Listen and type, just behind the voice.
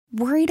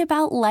Worried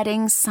about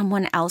letting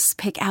someone else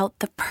pick out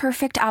the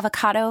perfect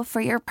avocado for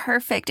your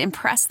perfect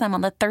impress them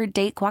on the third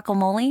date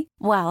guacamole?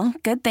 Well,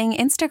 good thing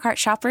Instacart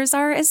shoppers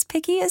are as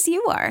picky as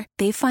you are.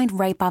 They find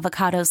ripe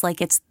avocados like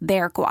it's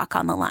their guac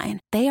on the line.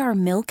 They are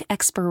milk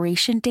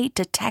expiration date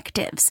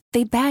detectives.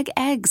 They bag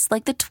eggs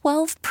like the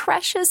 12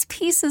 precious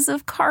pieces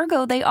of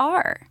cargo they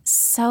are.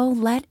 So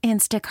let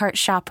Instacart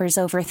shoppers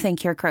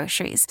overthink your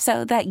groceries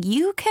so that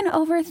you can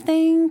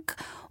overthink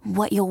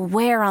what you'll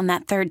wear on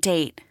that third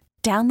date.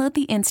 Download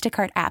the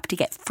Instacart app to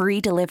get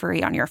free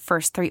delivery on your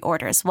first 3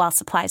 orders while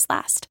supplies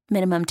last.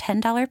 Minimum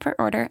 $10 per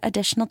order.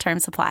 Additional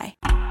terms apply.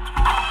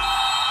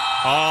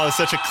 Oh,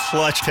 such a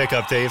clutch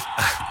pickup, Dave.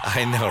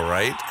 I know,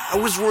 right? I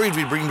was worried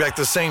we'd bring back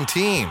the same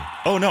team.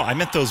 Oh, no, I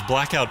meant those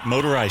blackout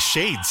motorized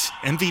shades.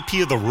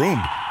 MVP of the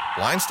room.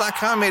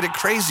 Blinds.com made it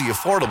crazy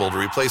affordable to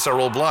replace our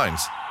old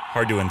blinds.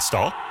 Hard to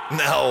install?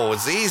 No,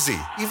 it's easy.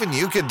 Even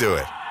you could do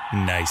it.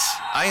 Nice.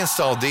 I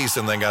installed these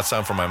and then got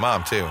some for my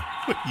mom, too.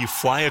 What, you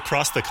fly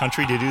across the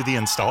country to do the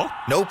install?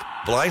 Nope.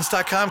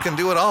 Blinds.com can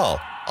do it all.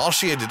 All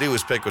she had to do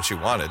was pick what she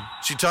wanted.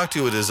 She talked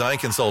to a design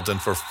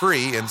consultant for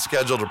free and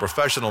scheduled a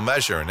professional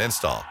measure and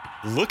install.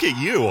 Look at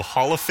you, a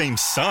Hall of Fame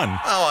son.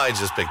 Oh, I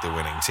just picked the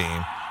winning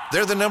team.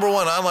 They're the #1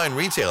 online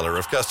retailer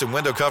of custom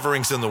window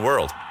coverings in the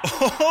world.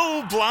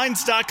 Oh,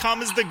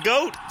 Blinds.com is the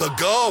GOAT. The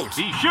GOAT!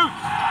 He shoots.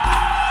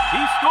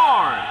 He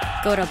scores.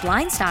 Go to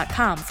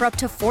Blinds.com for up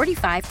to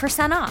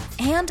 45% off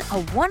and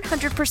a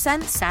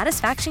 100%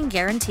 satisfaction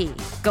guarantee.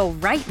 Go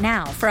right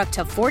now for up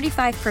to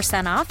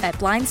 45% off at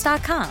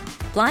Blinds.com.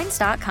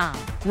 Blinds.com.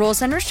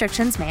 Rules and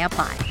restrictions may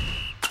apply.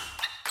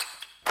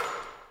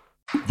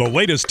 The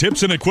latest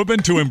tips and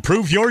equipment to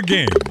improve your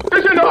game.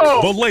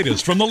 The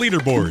latest from the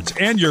leaderboards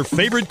and your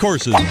favorite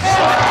courses.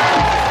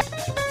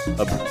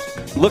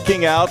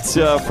 Looking out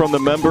from the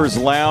members'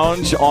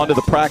 lounge onto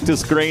the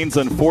practice greens,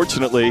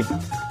 unfortunately,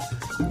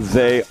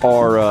 they're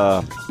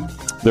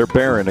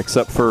barren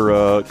except for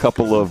a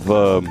couple of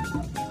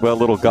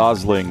little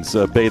goslings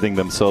bathing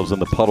themselves in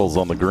the puddles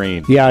on the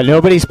green. Yeah,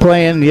 nobody's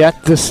playing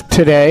yet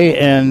today,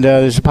 and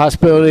there's a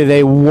possibility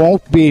they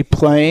won't be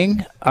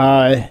playing.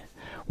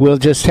 We'll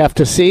just have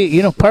to see.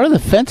 You know, part of the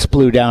fence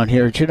blew down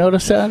here. Did you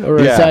notice that? Or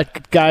is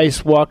that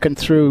guys walking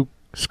through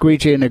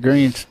squeegee in the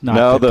greens?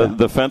 No,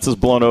 the fence is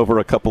blown over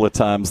a couple of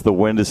times. The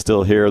wind is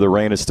still here. The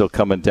rain is still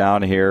coming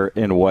down here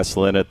in West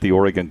Linn at the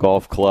Oregon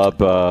Golf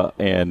Club.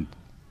 And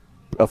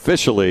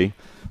officially,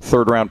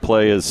 third-round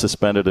play is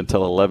suspended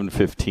until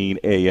 11:15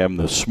 a.m.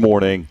 this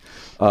morning.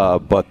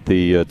 But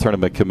the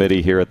tournament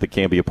committee here at the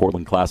Cambia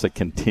Portland Classic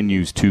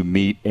continues to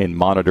meet and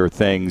monitor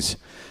things.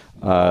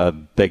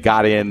 They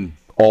got in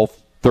all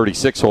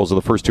 36 holes of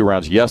the first 2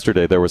 rounds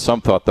yesterday. There was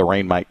some thought the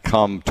rain might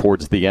come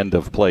towards the end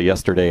of play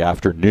yesterday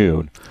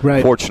afternoon.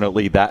 Right.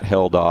 Fortunately, that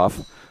held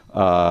off,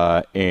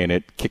 and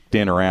it kicked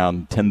in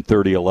around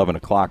 10:30, 11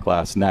 o'clock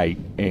last night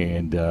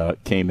and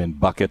came in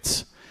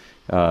buckets.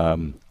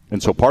 And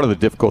so part of the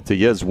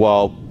difficulty is,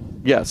 well,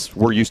 yes,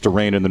 we're used to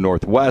rain in the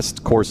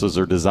Northwest. Courses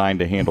are designed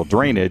to handle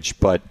drainage,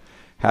 but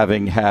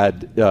having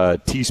had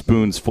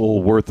teaspoons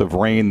full worth of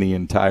rain the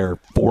entire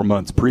 4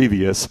 months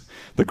previous,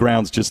 the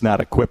ground's just not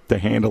equipped to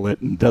handle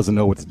it and doesn't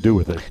know what to do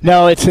with it.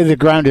 No, the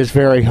ground is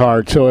very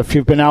hard. So if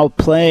you've been out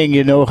playing,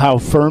 you know how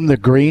firm the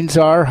greens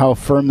are, how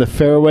firm the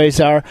fairways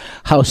are,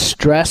 how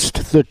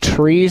stressed the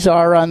trees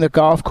are on the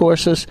golf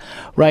courses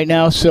right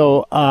now.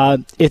 So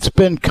it's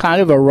been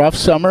kind of a rough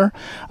summer.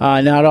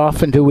 Not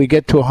often do we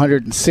get to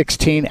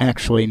 116,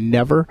 actually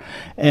never.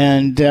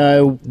 And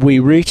we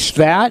reached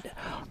that.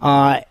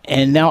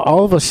 And now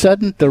all of a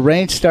sudden the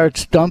rain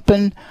starts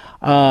dumping.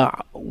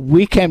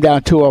 We came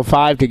down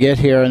 205 to get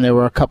here, and there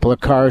were a couple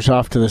of cars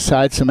off to the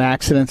side, some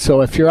accidents.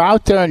 So if you're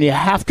out there and you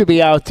have to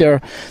be out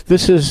there,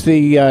 this is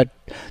the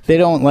they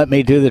don't let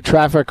me do the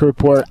traffic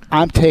report.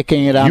 I'm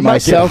taking it on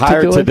myself to do it.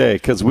 You might get hired today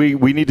because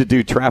we need to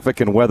do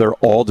traffic and weather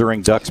all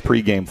during Ducks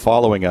pregame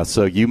following us.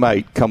 So you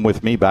might come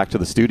with me back to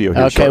the studio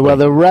here shortly. Well,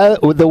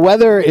 the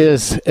weather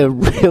is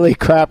really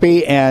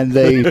crappy, and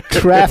the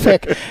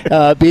traffic,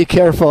 be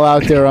careful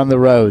out there on the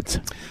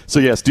roads. So,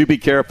 yes, do be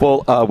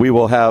careful. We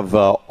will have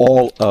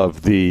all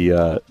of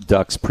the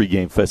Ducks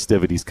pregame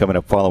festivities coming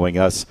up following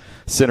us.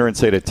 Center and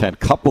State at 10.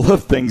 Couple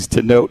of things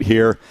to note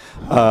here.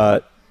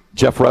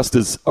 Jeff Rust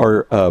is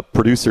our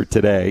producer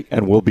today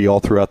and will be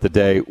all throughout the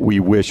day. We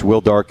wish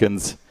Will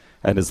Darkins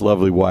and his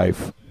lovely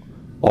wife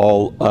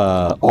all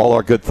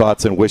our good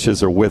thoughts and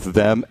wishes are with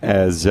them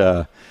as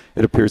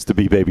it appears to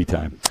be baby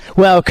time.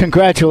 Well,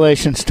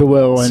 congratulations to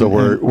Will. So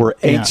we're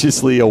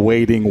anxiously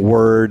awaiting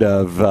word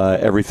of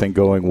everything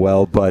going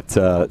well, but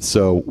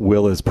so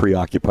Will is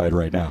preoccupied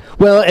right now.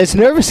 Well, as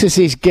nervous as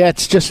he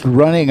gets just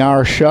running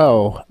our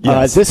show,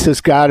 yes. This has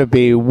got to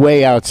be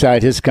way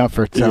outside his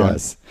comfort zone.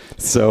 Yes.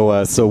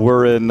 So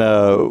we're in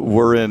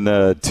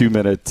 2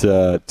 minute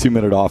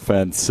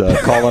offense,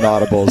 calling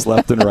audibles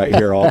left and right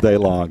here all day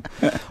long.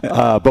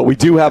 But we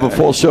do have a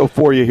full show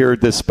for you here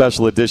at this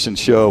special edition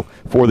show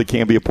for the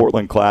Cambia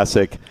Portland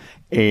Classic.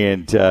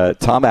 And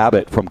Tom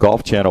Abbott from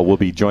Golf Channel will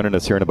be joining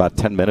us here in about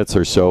 10 minutes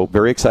or so.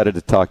 Very excited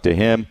to talk to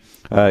him.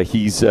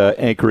 He's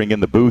anchoring in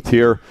the booth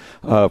here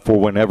for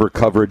whenever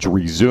coverage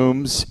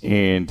resumes.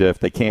 And if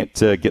they can't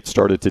get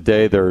started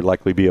today, there'll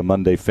likely be a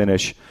Monday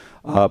finish.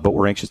 But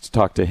we're anxious to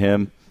talk to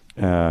him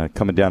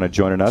coming down and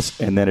joining us.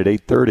 And then at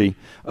 8:30,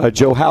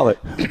 Joe Hallett,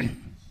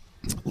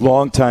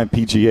 longtime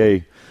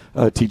PGA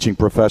teaching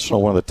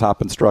professional, one of the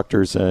top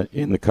instructors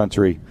in the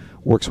country,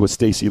 works with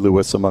Stacey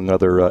Lewis, among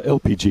other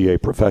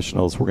LPGA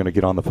professionals. We're going to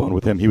get on the phone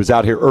with him. He was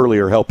out here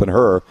earlier helping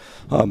her,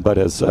 but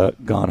has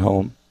gone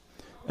home.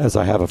 As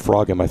I have a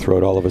frog in my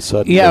throat all of a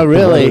sudden. Yeah,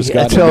 really.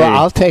 So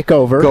I'll take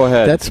over. Go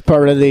ahead. That's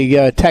part of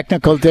the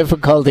technical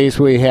difficulties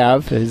we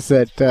have, is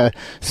that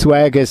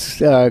Swag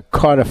has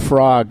caught a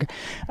frog.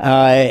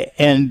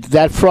 And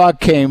that frog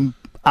came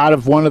out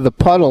of one of the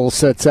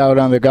puddles that's out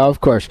on the golf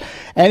course.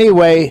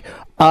 Anyway,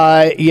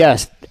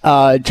 yes,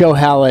 Joe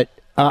Hallett.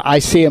 I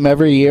see him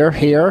every year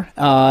here,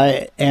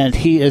 and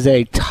he is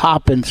a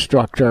top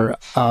instructor.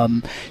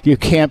 You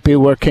can't be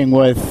working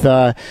with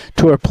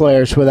tour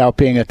players without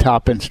being a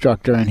top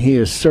instructor, and he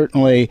is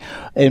certainly,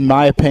 in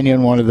my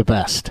opinion, one of the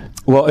best.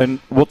 Well, and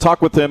we'll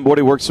talk with him. What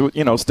he works with,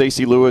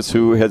 Stacey Lewis,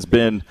 who has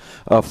been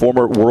a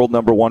former world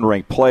 #1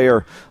 ranked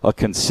player, a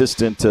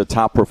consistent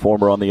top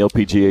performer on the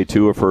LPGA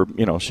Tour for,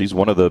 she's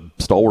one of the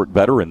stalwart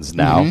veterans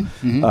now.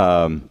 Mm-hmm.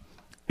 Mm-hmm.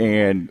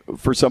 And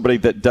for somebody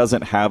that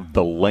doesn't have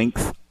the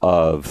length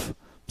of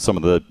some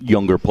of the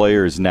younger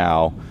players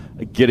now,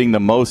 getting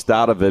the most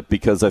out of it,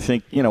 because I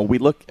think, we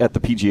look at the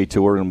PGA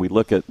Tour and we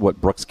look at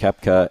what Brooks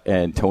Koepka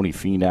and Tony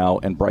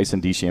Finau and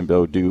Bryson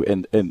DeChambeau do,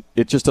 and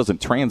it just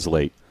doesn't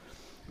translate.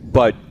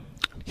 But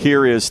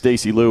here is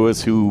Stacey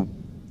Lewis, who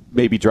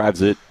maybe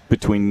drives it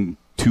between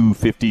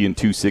 250 and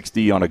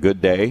 260 on a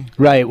good day.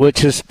 Right,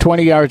 which is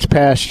 20 yards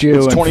past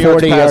you and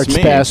 40 yards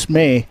past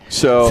me.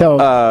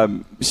 So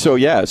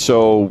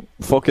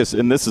focus,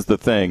 and this is the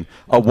thing.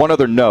 One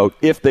other note,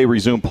 if they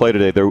resume play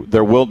today,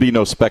 there will be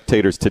no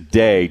spectators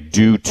today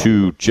due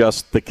to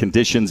just the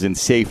conditions and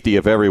safety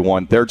of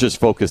everyone. They're just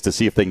focused to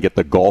see if they can get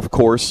the golf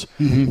course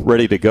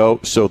ready to go.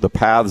 So the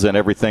paths and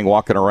everything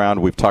walking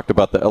around, we've talked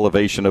about the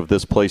elevation of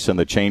this place and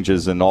the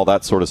changes and all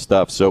that sort of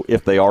stuff. So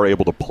if they are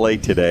able to play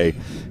today,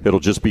 it'll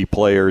just be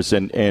players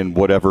and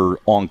whatever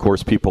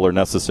on-course people are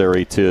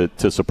necessary to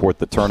support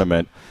the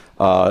tournament.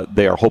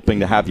 They are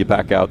hoping to have you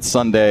back out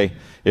Sunday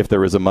if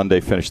there is a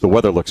Monday finish. The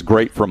weather looks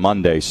great for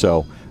Monday,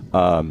 so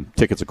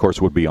tickets, of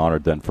course, would be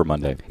honored then for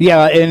Monday.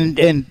 Yeah,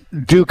 and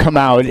do come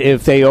out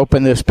if they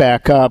open this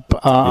back up.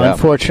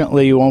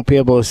 Unfortunately, you won't be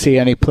able to see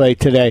any play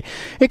today.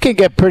 It can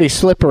get pretty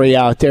slippery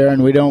out there,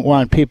 and we don't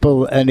want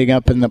people ending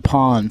up in the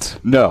ponds.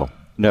 No.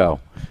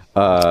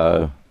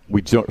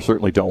 We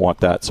certainly don't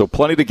want that. So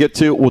plenty to get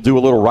to. We'll do a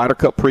little Ryder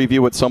Cup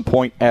preview at some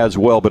point as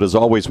well, but as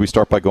always, we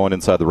start by going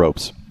inside the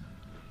ropes.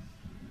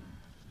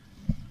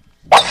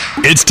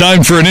 It's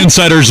time for an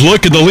insider's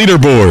look at the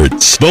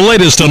leaderboards, the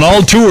latest on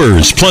all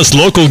tours, plus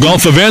local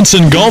golf events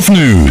and golf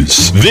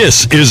news.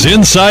 This is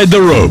Inside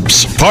the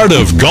Ropes, part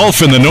of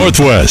Golf in the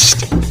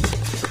Northwest.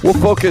 We'll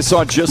focus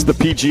on just the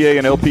PGA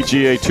and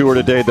LPGA Tour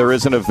today. There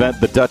is an event,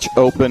 the Dutch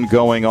Open,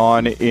 going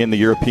on in the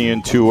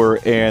European Tour,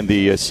 and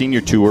the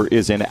Senior Tour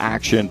is in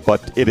action,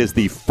 but it is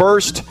the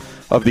first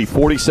of the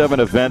 47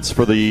 events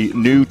for the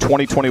new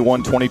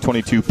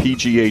 2021-2022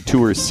 PGA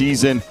Tour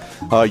season.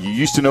 You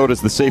used to know it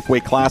as the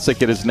Safeway Classic.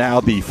 It is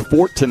now the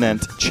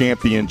Fortinet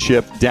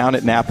Championship down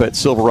at Napa at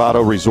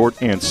Silverado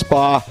Resort and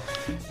Spa.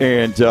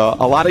 And a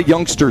lot of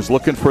youngsters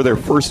looking for their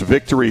first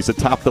victories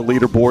atop the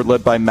leaderboard,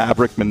 led by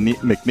Maverick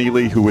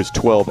McNeely, who is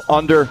 12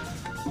 under.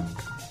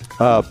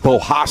 Beau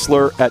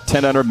Hossler at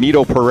 10 under.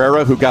 Mito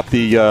Pereira, who got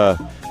the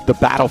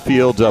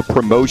Battlefield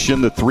promotion,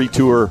 the 3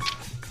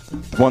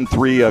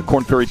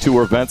 Corn Ferry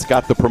Tour events,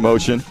 got the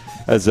promotion,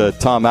 as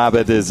Tom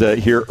Abbott is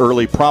here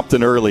prompt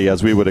and early,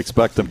 as we would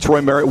expect him.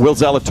 Troy Merritt, Will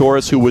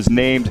Zalatoris, who was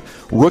named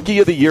Rookie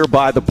of the Year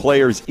by the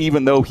players,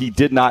 even though he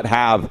did not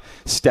have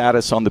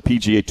status on the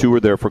PGA Tour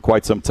there for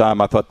quite some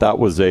time. I thought that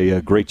was a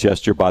great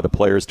gesture by the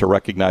players to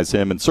recognize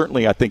him, and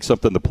certainly I think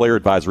something the Player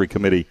Advisory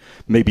Committee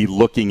may be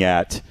looking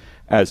at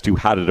as to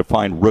how to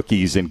define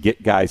rookies and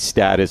get guys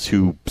status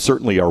who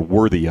certainly are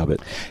worthy of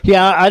it.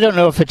 Yeah, I don't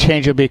know if a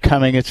change will be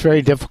coming. It's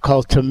very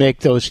difficult to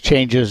make those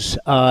changes,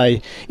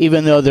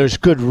 even though there's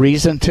good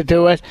reason to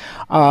do it.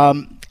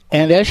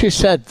 And as you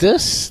said,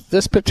 this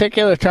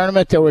particular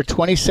tournament, there were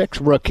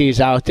 26 rookies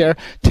out there.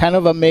 10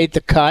 of them made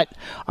the cut.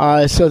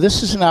 So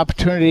this is an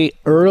opportunity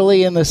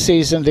early in the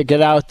season to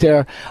get out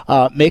there,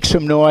 make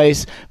some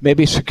noise,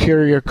 maybe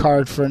secure your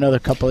card for another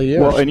couple of years.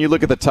 Well, and you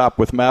look at the top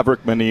with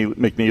Maverick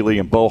McNeely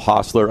and Beau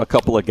Hossler, a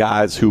couple of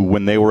guys who,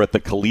 when they were at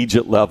the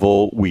collegiate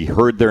level, we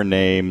heard their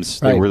names.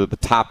 They were the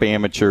top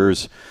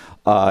amateurs.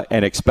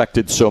 And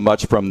expected so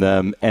much from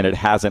them, and it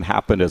hasn't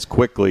happened as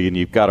quickly. And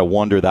you've got to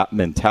wonder that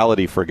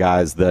mentality for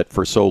guys that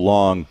for so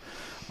long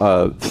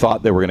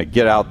thought they were going to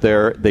get out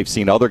there. They've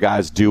seen other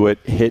guys do it,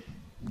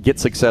 get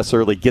success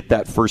early, get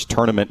that first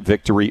tournament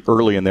victory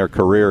early in their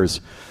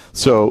careers.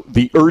 So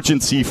the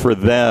urgency for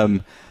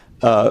them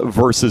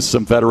versus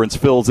some veterans.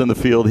 Phil's in the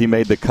field. He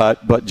made the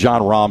cut, but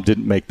Jon Rahm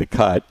didn't make the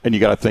cut. And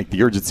you got to think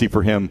the urgency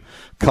for him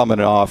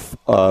coming off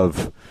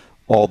of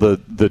all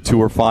the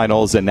Tour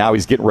finals, and now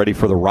he's getting ready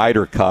for the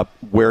Ryder Cup,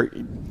 where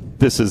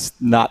this is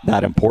not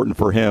that important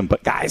for him.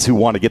 But guys who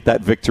want to get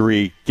that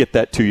victory, get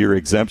that 2-year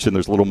exemption,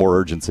 there's a little more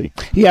urgency.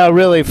 Yeah,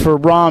 really, for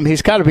Rahm,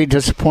 he's got to be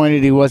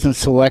disappointed he wasn't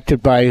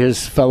selected by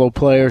his fellow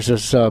players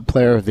as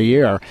Player of the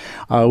Year,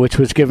 which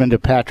was given to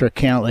Patrick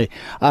Cantlay.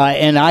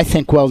 And I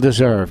think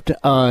well-deserved.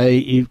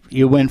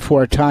 You win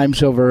 4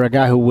 times over a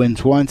guy who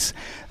wins once.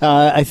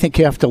 I think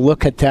you have to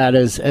look at that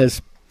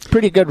as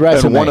pretty good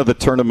resume. And one of the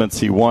tournaments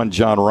he won,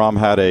 Jon Rahm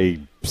had a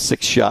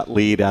 6-shot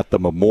lead at the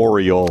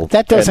Memorial.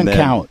 That doesn't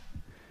count.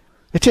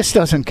 It just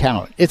doesn't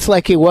count. It's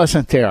like he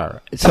wasn't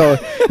there. So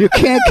you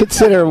can't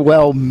consider,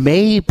 well,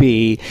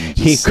 maybe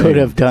he could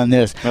have done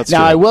this. Now, true.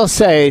 I will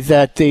say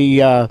that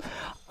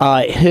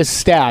his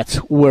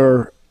stats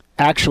were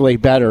actually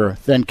better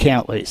than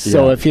Cantlay's.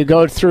 So if you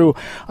go through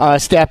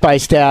stat by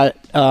stat,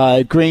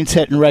 greens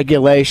hit in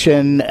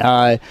regulation,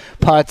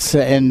 putts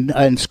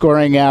and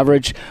scoring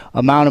average,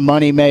 amount of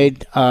money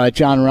made,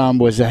 Jon Rahm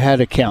was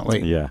ahead of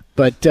Cantlay. Yeah.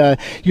 But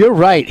you're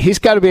right. He's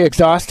got to be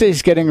exhausted.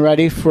 He's getting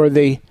ready for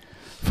the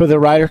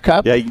Ryder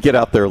Cup. Yeah, you can get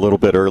out there a little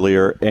bit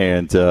earlier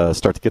and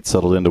start to get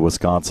settled into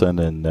Wisconsin,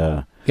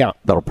 and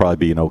that'll probably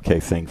be an okay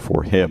thing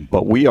for him.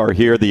 But we are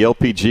here, the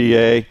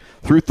LPGA,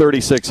 through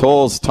 36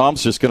 holes.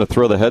 Tom's just going to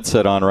throw the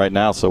headset on right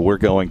now, so we're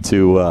going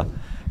to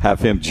have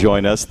him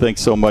join us.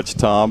 Thanks so much,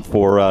 Tom,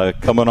 for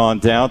coming on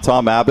down.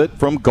 Tom Abbott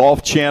from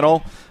Golf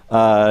Channel.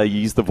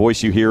 He's the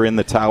voice you hear in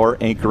the tower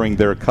anchoring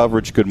their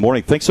coverage. Good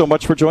morning. Thanks so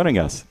much for joining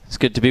us. It's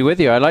good to be with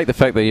you. I like the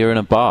fact that you're in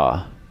a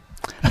bar.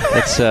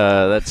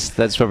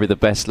 That's probably the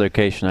best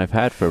location I've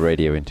had for a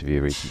radio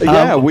interview recently.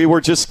 Yeah, we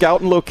were just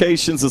scouting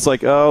locations. It's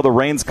like, oh, the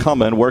rain's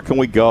coming. Where can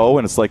we go?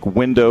 And it's like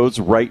windows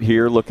right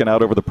here looking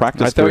out over the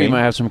practice I thought green. you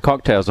might have some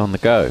cocktails on the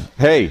go.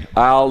 Hey,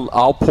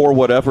 I'll pour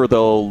whatever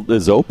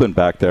is open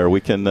back there. We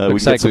can.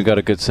 Looks like we've got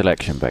a good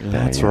selection back there.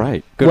 That's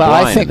right. Good well,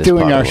 wine I think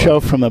doing our show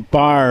from a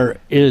bar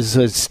is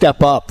a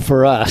step up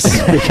for us.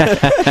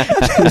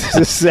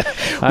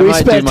 I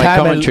might do my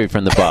commentary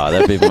from the bar.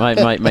 That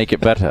might make it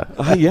better.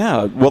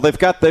 Yeah. Well, they've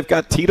got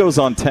Tito's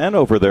on 10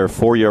 over there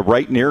for you,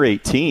 right near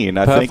 18.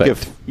 I think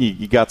if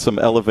you got some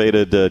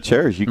elevated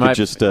chairs, you could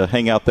just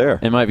hang out there.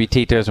 It might be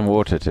Tito's and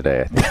water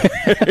today.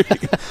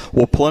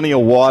 Well, plenty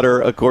of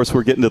water. Of course,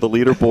 we're getting to the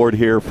leaderboard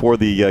here for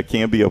the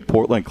Cambio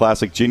Portland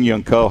Classic. Jin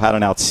Young Ko had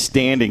an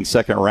outstanding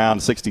second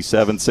round,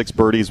 67, 6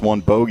 birdies,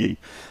 1 bogey.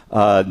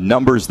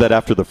 Numbers that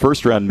after the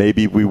first round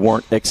maybe we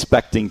weren't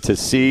expecting to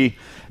see.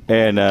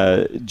 And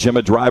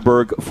Gemma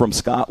Dryburgh from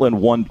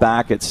Scotland won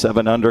back at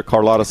 7 under.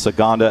 Carlotta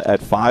Saganda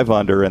at 5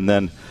 under. And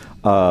then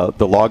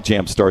the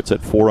logjam starts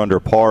at 4 under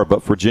par.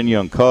 But for Jin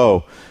Young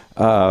Ko,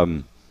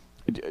 based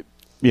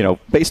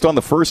on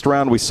the first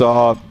round, we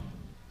saw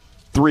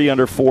 3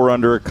 under, 4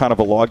 under, kind of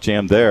a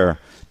logjam there.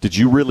 Did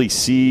you really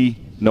see,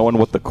 knowing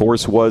what the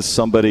course was,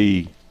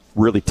 somebody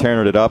really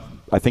tearing it up?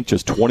 I think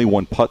just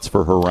 21 putts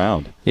for her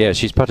round. Yeah,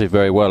 she's putted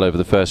very well over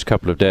the first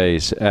couple of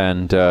days.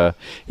 And, I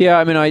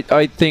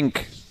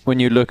think when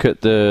you look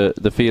at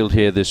the field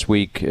here this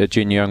week,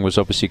 Jin Young was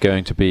obviously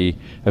going to be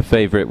a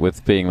favorite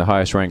with being the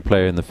highest ranked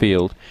player in the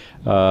field.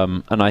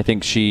 And I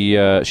think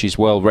she's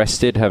well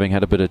rested, having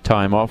had a bit of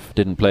time off.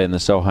 Didn't play in the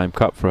Solheim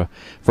Cup for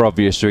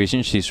obvious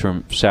reasons. She's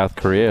from South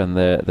Korea, and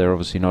they're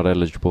obviously not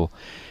eligible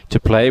to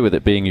play, with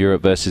it being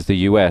Europe versus the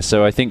US.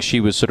 So I think she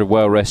was sort of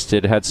well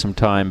rested, had some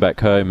time back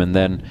home, and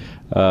then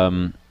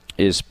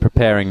is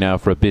preparing now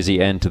for a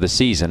busy end to the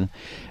season.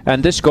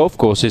 And this golf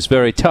course is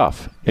very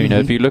tough. You know,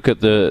 if you look at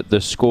the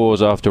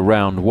scores after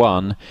round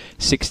 1,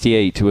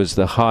 68 was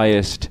the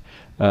highest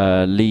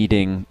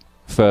leading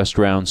first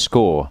round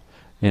score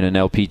in an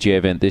LPGA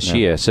event this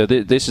year. So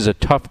this is a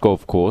tough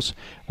golf course,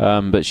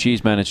 but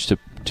she's managed to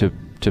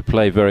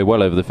play very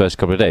well over the first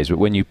couple of days. But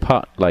when you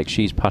putt like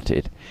she's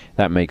putted,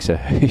 that makes a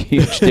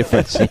huge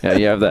difference.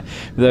 You have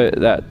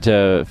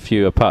that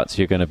fewer putts,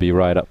 you're going to be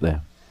right up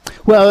there.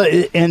 Well,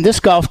 in this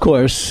golf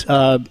course,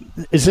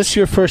 is this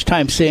your first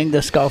time seeing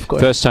this golf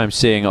course? First time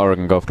seeing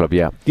Oregon Golf Club,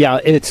 yeah. Yeah,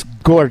 it's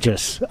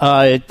gorgeous.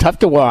 Tough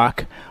to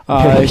walk.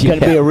 It's going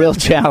to be a real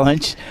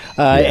challenge.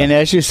 And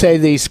as you say,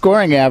 the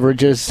scoring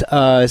average is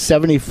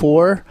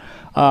 74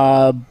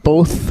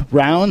 both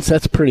rounds.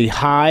 That's pretty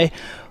high.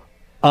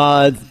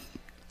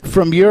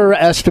 From your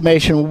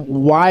estimation,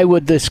 why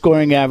would the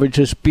scoring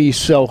averages be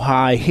so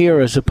high here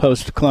as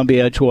opposed to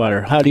Columbia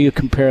Edgewater? How do you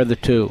compare the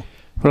two?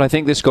 Well, I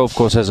think this golf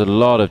course has a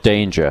lot of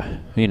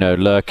danger,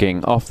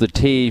 lurking off the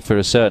tee for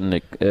a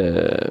certain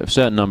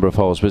number of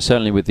holes, but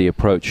certainly with the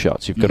approach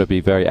shots, you've got to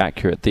be very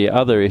accurate. The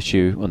other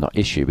issue, well, not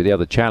issue, but the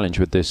other challenge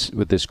with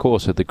this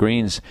course, the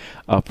greens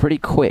are pretty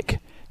quick.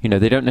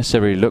 they don't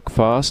necessarily look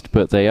fast,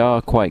 but they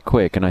are quite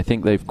quick, and I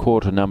think they've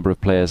caught a number of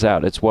players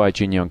out. It's why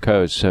Jin Young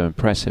Ko is so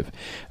impressive.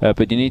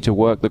 But you need to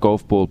work the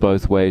golf ball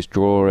both ways,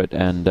 draw it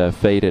and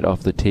fade it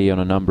off the tee on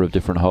a number of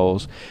different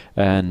holes,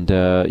 and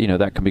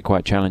that can be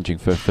quite challenging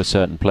for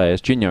certain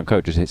players. Jin Young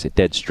Ko just hits it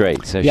dead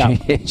straight, so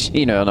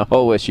she on a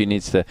hole where she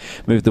needs to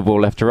move the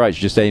ball left to right,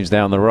 she just aims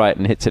down the right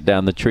and hits it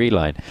down the tree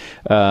line.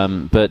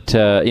 But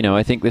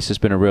I think this has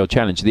been a real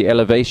challenge. The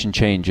elevation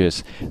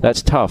changes,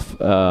 that's tough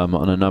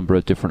on a number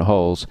of different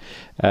holes.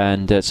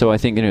 And so I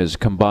think there's a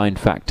combined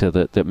factor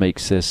that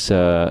makes this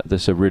a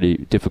really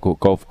difficult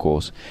golf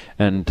course.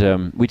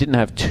 And we didn't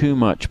have too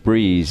much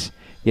breeze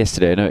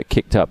yesterday. I know it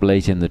kicked up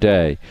late in the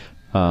day,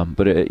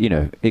 but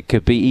it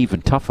could be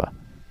even tougher.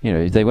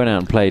 If they went out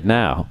and played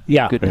now,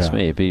 goodness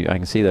me, I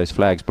can see those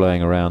flags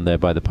blowing around there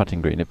by the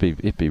putting green.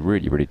 It'd be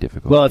really, really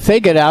difficult. Well, if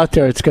they get out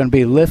there, it's going to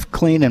be lift,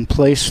 clean, and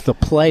place the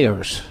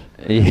players.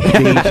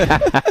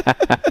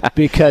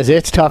 Because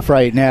it's tough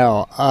right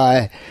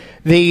now.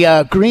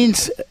 The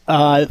greens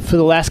for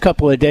the last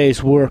couple of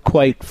days were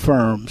quite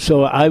firm.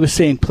 So I was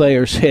seeing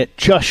players hit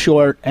just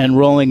short and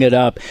rolling it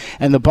up.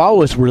 And the ball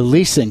was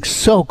releasing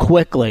so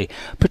quickly,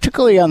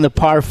 particularly on the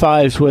par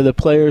fives where the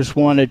players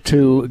wanted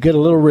to get a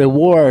little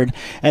reward.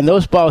 And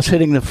those balls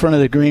hitting the front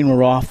of the green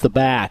were off the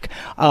back.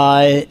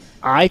 I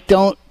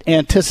don't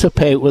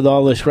anticipate with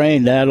all this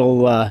rain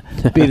that'll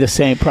be the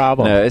same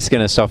problem. No, it's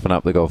going to soften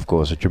up the golf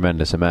course a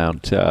tremendous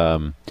amount.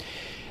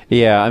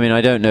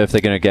 I don't know if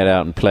they're going to get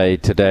out and play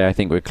today. I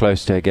think we're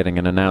close to getting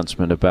an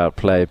announcement about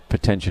play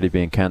potentially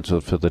being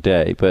cancelled for the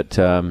day. But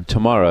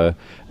tomorrow,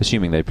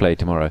 assuming they play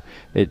tomorrow,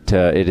 it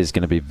is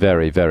going to be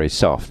very, very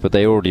soft. But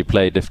they already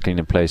played lift, clean,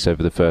 and place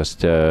over the first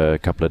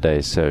couple of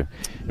days. So,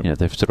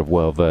 they're sort of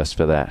well-versed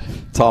for that.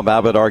 Tom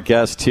Abbott, our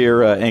guest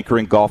here,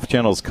 anchoring Golf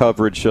Channel's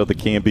coverage of the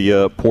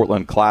Cambia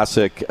Portland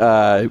Classic.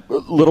 A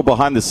little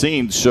behind the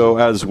scenes. So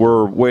as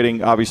we're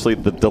waiting, obviously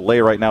the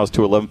delay right now is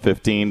to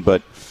 11:15,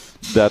 but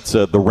that's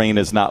the rain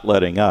is not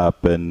letting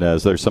up, and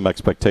is there some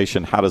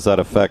expectation? How does that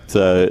affect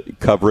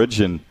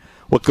coverage and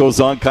what goes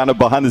on kind of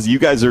behind this? You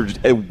guys are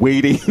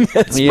waiting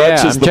as much as the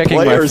players are. I'm checking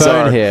my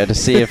phone here to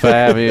see if I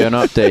have an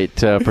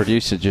update.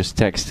 Producer just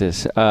texted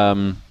us.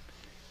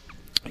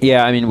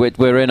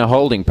 We're in a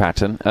holding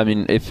pattern. I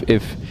mean,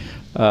 if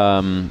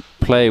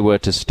play were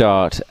to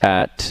start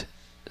at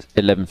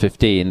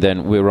 11:15,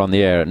 then we were on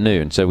the air at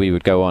noon, so we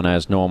would go on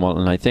as normal,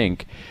 and I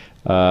think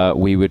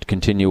we would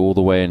continue all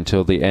the way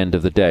until the end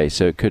of the day.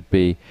 So it could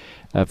be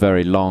a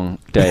very long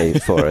day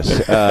for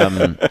us.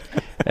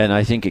 And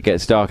I think it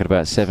gets dark at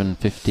about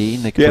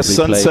 7:15. Yeah,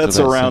 sunset's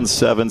around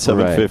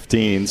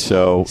 7:15.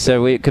 Right.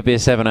 So it could be a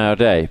 7-hour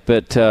day.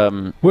 But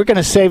we're going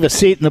to save a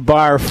seat in the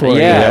bar for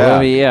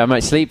you. I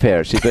might sleep here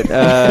actually. But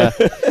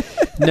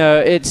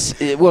no,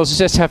 we'll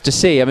just have to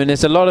see. I mean,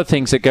 there's a lot of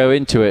things that go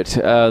into it.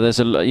 There's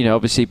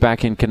obviously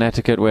back in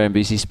Connecticut where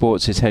NBC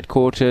Sports is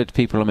headquartered,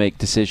 people make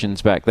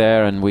decisions back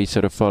there, and we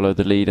sort of follow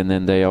the lead, and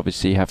then they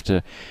obviously have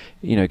to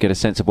get a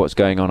sense of what's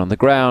going on the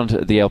ground.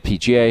 The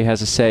LPGA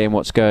has a say in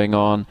what's going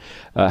on,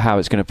 how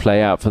it's going to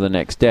play out for the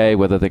next day,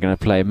 whether they're going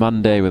to play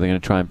Monday, whether they're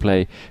going to try and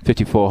play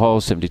 54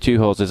 holes, 72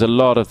 holes. There's a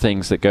lot of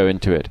things that go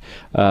into it.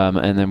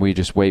 And then we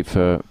just wait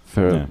for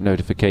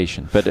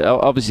notification. But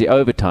obviously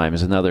overtime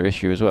is another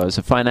issue as well. It's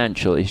a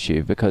financial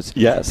issue because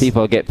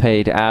people get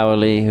paid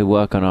hourly who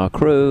work on our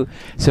crew.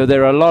 So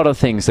there are a lot of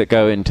things that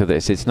go into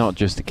this. It's not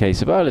just a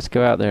case of, let's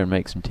go out there and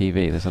make some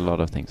TV. There's a lot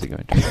of things that go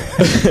into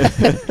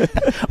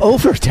it.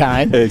 Overtime.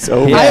 It's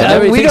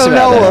overtime. We don't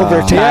know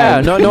overtime.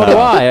 Yeah, nor do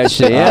I,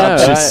 actually.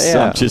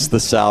 I'm just the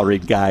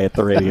salaried guy at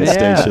the radio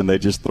station. They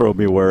just throw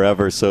me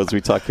wherever. So as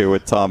we talk here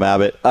with Tom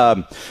Abbott,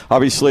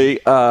 obviously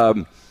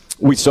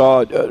we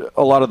saw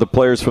a lot of the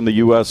players from the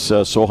U.S.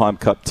 Solheim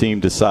Cup team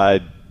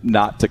decide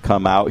not to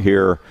come out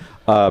here.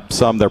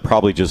 Some, they're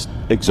probably just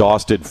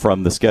exhausted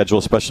from the schedule,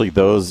 especially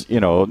those,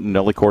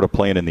 Nelly Korda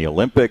playing in the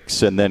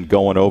Olympics and then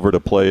going over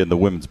to play in the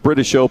Women's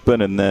British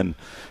Open, and then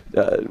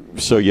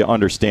so you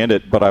understand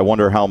it. But I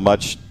wonder how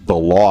much the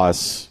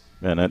loss,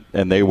 and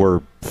they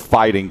were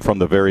fighting from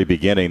the very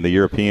beginning. The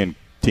European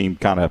team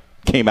kind of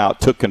came out,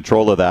 took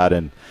control of that,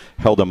 and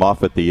held them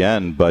off at the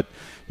end. But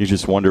you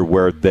just wonder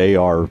where they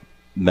are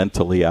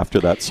mentally after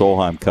that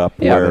Solheim Cup.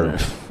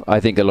 I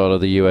think a lot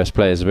of the U.S.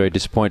 players are very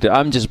disappointed.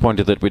 I'm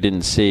disappointed that we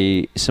didn't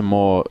see some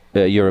more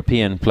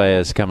European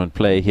players come and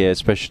play here,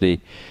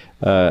 especially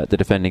the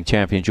defending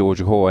champion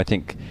Georgia Hoare. I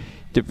think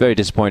very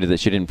disappointed that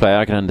she didn't play.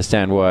 I can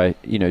understand why.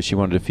 She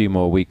wanted a few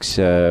more weeks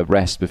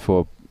rest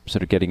before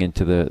sort of getting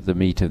into the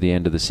meat of the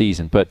end of the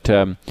season. But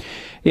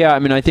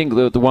I think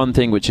the one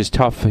thing which is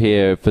tough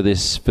here for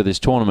this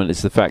tournament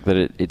is the fact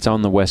that it's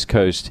on the West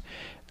Coast.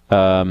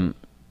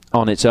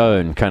 On its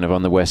own, kind of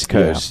on the West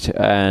Coast,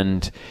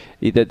 and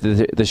the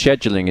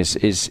scheduling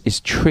is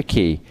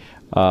tricky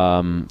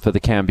for the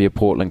Cambia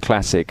Portland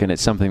Classic, and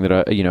it's something that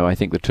I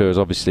think the tour is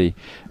obviously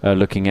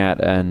looking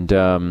at and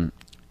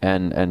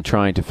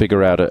trying to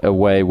figure out a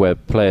way where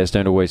players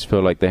don't always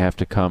feel like they have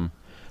to come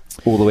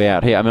all the way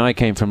out here. I mean, I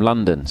came from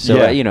London, so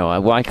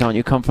why can't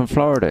you come from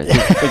Florida?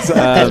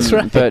 That's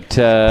right. But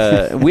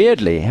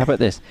weirdly, how about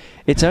this?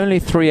 It's only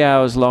 3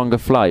 hours longer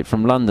flight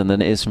from London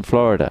than it is from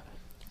Florida.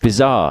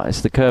 Bizarre.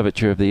 It's the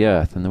curvature of the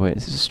Earth and the way.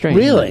 This is strange.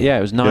 Really? Yeah,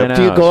 it was 9 hours.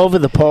 Do you go over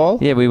the pole?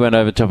 Yeah, we went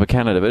over top of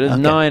Canada, but it was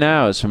 9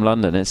 hours from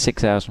London. It's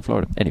 6 hours from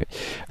Florida. Anyway,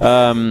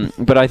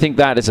 but I think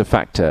that is a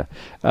factor.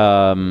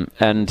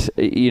 And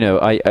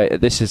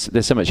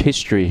there's so much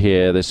history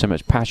here. There's so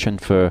much passion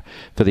for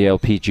the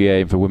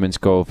LPGA and for women's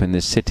golf in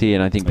this city,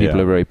 and I think people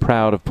are very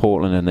proud of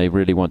Portland, and they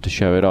really want to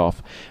show it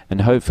off.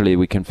 And hopefully,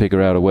 we can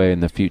figure out a way in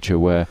the future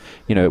where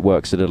it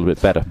works a little bit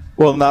better.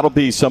 Well, and that'll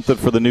be something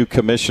for the new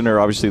commissioner.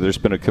 Obviously, there's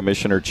been a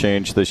commissioner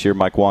change this year.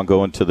 Mike Wong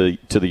going to the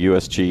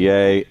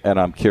USGA, and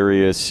I'm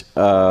curious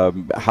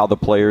how the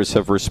players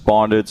have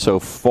responded so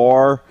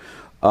far,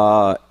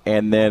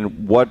 and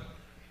then what.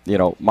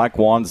 Mike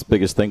Wong's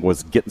biggest thing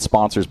was getting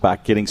sponsors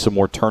back, getting some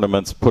more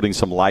tournaments, putting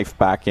some life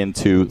back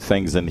into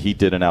things, and he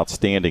did an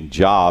outstanding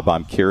job.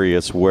 I'm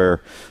curious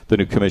where the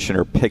new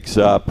commissioner picks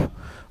up.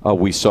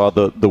 We saw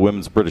the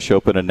Women's British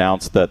Open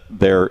announce that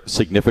they're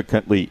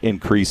significantly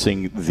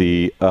increasing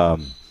the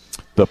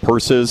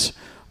purses.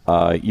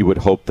 You would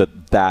hope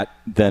that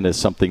then is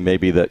something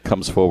maybe that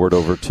comes forward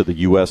over to the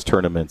U.S.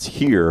 tournaments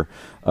here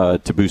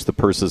to boost the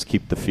purses,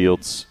 keep the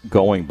fields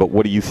going. But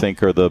what do you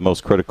think are the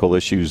most critical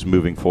issues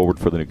moving forward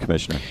for the new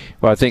commissioner?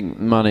 Well, I think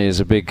money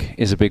is a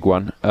big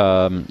one.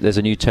 There's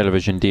a new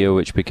television deal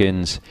which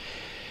begins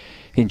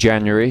in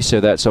January, so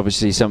that's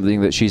obviously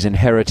something that she's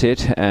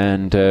inherited,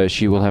 and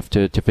she will have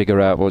to figure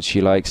out what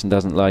she likes and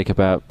doesn't like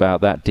about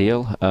that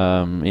deal.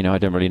 I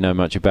don't really know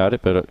much about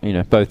it, but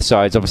both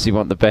sides obviously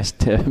want the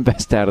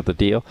best out of the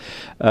deal.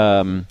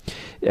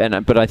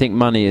 But I think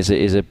money is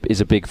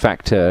a big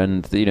factor,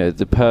 and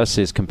the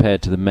purses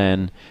compared to the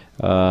men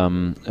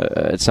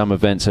at some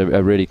events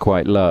are really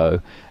quite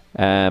low.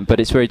 But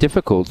it's very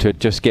difficult to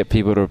just get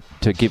people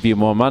to give you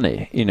more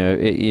money.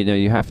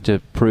 You have to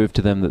prove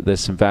to them that there's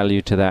some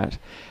value to that.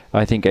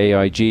 I think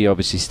AIG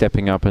obviously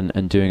stepping up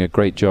and doing a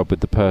great job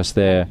with the purse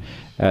there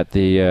at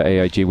the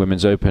AIG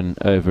Women's Open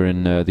over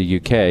in the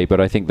UK.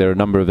 But I think there are a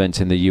number of events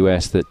in the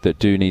US that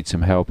do need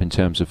some help in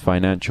terms of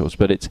financials.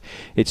 But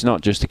it's not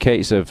just a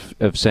case of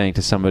saying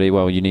to somebody,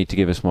 well, you need to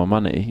give us more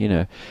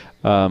money.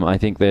 I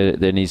think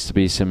there needs to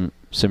be some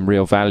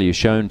real value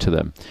shown to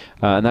them.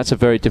 And that's a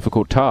very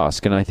difficult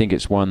task, and I think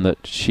it's one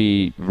that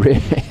she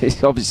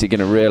is obviously going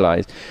to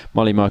realize.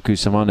 Molly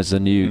Marcoux-Samon is the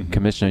new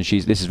commissioner, and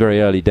this is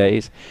very early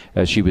days.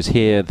 She was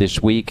here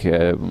this week.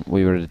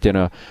 We were at a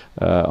dinner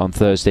on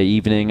Thursday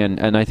evening,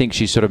 and I think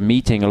she's sort of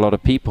meeting a lot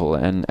of people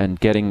and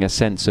getting a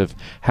sense of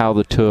how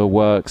the tour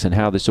works and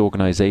how this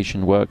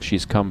organization works.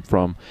 She's come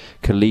from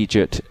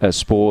collegiate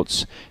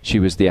sports. She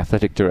was the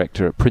athletic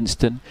director at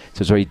Princeton,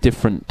 so it's a very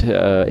different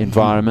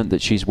environment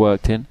that she's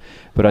worked in.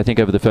 But I think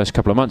over the first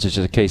couple of months, it's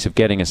just a case of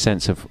getting a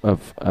sense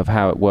of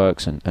how it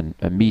works and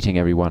meeting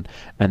everyone.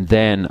 And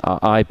then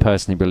I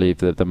personally believe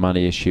that the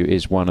money issue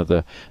is one of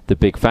the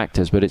big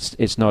factors, but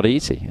it's not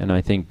easy. And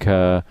I think,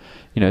 there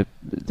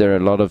are a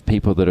lot of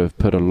people that have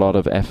put a lot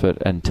of effort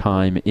and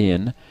time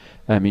in.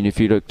 I mean, if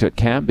you looked at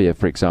Cambia,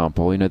 for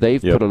example,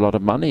 they've put a lot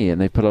of money in,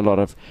 they've put a lot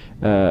of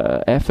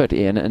effort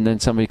in, and then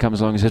somebody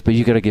comes along and says, but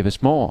you got to give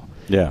us more.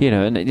 Yeah.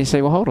 And you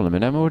say, well, hold on a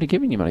minute, I'm already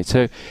giving you money.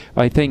 So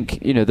I think,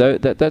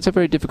 that's a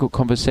very difficult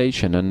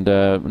conversation, and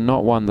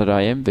not one that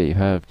I envy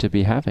her to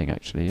be having,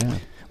 actually, yeah.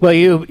 Well,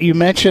 you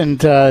mentioned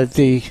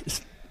the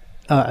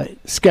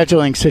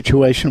scheduling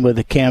situation with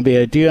the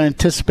Cambia. Do you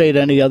anticipate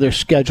any other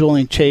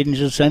scheduling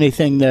changes,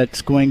 anything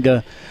that's going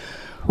to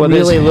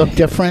really look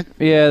different?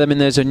 Yeah, I mean,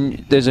 there's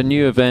a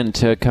new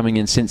event coming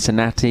in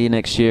Cincinnati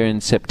next year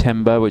in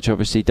September, which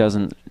obviously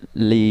doesn't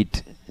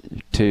lead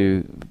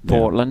to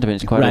Portland. I mean,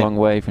 it's quite a long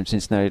way from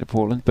Cincinnati to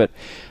Portland. But,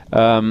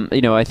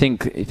 I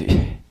think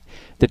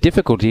the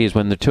difficulty is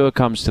when the tour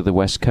comes to the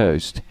West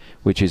Coast,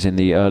 which is in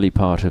the early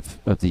part of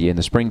the year, in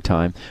the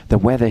springtime, the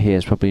weather here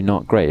is probably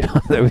not great.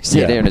 We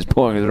sit here and it's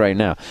pouring with rain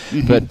now.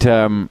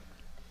 Mm-hmm.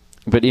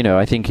 But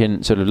I think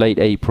in sort of late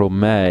April,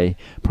 May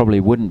probably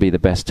wouldn't be the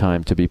best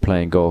time to be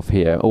playing golf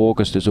here.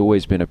 August has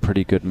always been a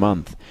pretty good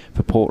month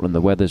for Portland.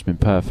 The weather's been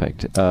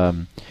perfect.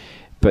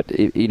 But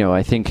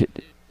I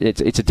think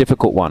it's a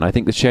difficult one. I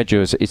think the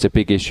schedule is a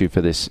big issue for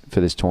this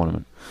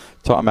tournament.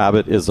 Tom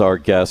Abbott is our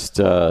guest,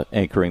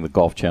 anchoring the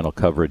Golf Channel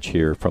coverage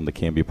here from the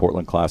Cambia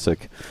Portland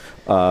Classic.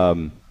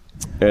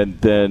 And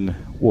then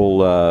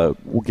we'll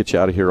get you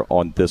out of here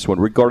on this one.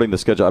 Regarding the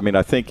schedule, I mean,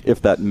 I think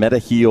if that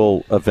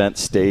Mediheal event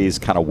stays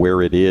kind of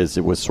where it is,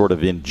 it was sort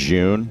of in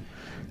June.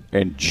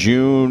 In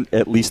June,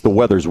 at least the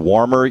weather's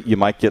warmer. You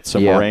might get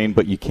some rain,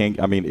 but you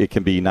can't. I mean, it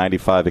can be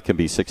 95, it can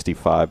be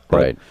 65.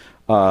 But,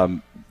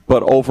 right.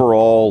 But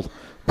overall,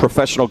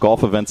 professional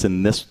golf events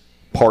in this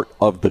part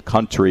of the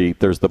country,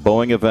 there's the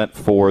Boeing event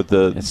for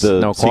the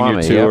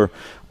Senior Tour.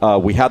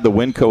 We had the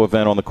Winco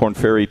event on the Korn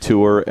Ferry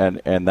Tour,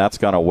 and that's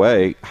gone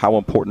away. How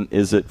important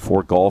is it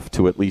for golf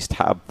to at least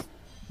have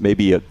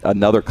maybe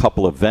another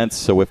couple events?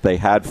 So if they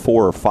had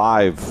 4 or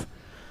 5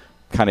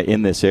 kind of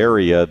in this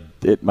area,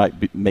 it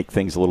might make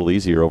things a little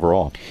easier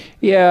overall.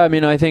 Yeah, I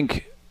mean, I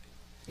think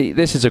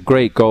this is a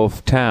great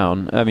golf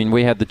town. I mean,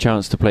 we had the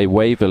chance to play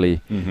Waverley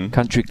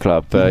Country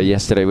Club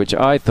yesterday, which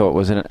I thought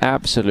was an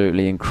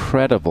absolutely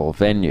incredible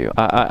venue.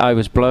 I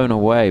was blown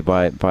away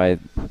by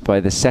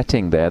the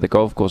setting there. The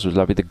golf course was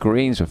lovely. The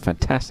greens were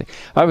fantastic.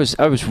 I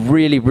was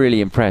really, really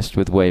impressed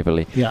with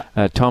Waverley. Yeah.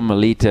 Tom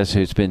Melitas,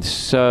 who's been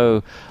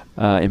so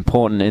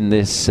important in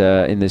this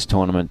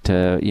tournament,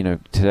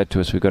 said to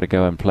us we've got to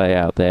go and play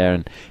out there,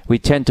 and we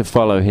tend to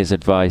follow his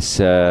advice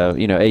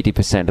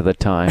 80% of the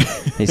time.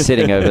 He's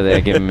sitting over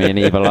there giving me an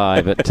evil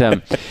eye, but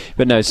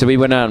no, so we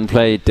went out and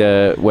played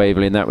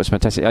Waverley, and that was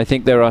fantastic. I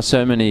think there are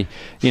so many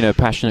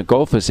passionate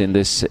golfers in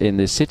this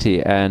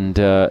city, and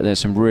there's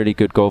some really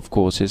good golf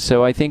courses,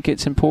 so I think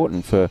it's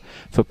important for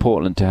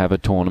Portland to have a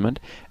tournament.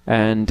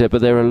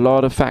 But there are a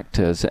lot of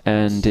factors,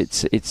 and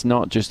it's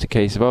not just a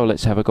case of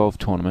let's have a golf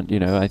tournament.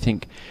 I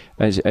think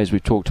as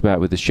we've talked about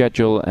with the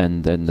schedule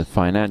and then the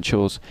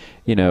financials,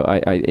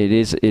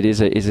 it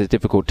is a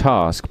difficult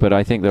task. But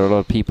I think there are a lot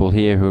of people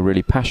here who are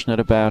really passionate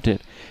about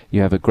it.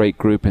 You have a great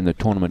group in the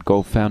Tournament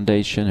Golf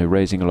Foundation who are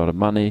raising a lot of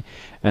money,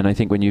 and I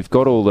think when you've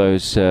got all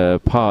those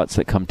parts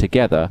that come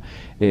together,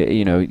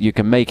 you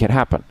can make it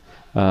happen.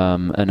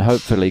 And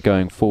hopefully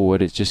going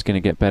forward, it's just going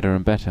to get better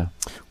and better.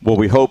 Well,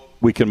 we hope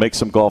we can make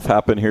some golf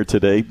happen here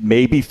today.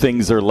 Maybe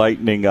things are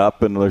lightening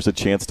up and there's a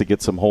chance to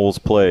get some holes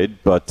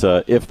played. But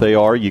if they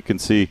are, you can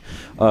see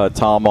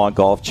Tom on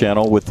Golf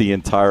Channel with the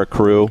entire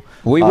crew.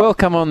 We will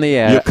come on the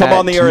air. You'll come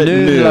on the air at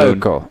noon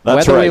local.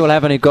 That's Whether right. we will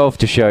have any golf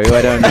to show you,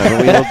 I don't know.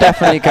 But we will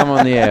definitely come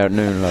on the air at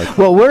noon local.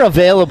 Well, we're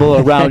available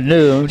around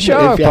noon.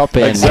 Sure, pop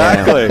in.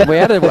 Exactly. Yeah. We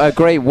had a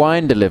great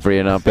wine delivery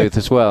in our booth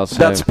as well. So.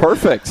 That's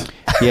perfect.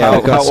 Yeah,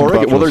 we've got some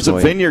Oregon. Well, there's a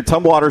bottles for you. vineyard,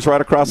 Tumwater's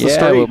right across the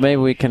street. Yeah, well,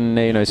 maybe we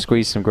can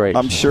squeeze some grapes.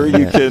 I'm sure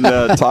you can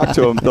talk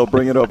to them. They'll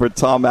bring it over.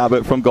 Tom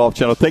Abbott from Golf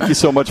Channel. Thank you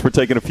so much for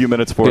taking a few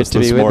minutes for us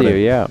this morning. Good to be with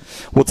you, yeah.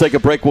 We'll take a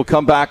break. We'll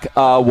come back.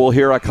 We'll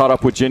hear I caught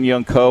up with Jin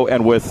Young Ko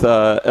and with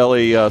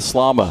Ellie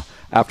Slama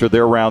after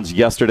their rounds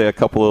yesterday. A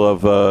couple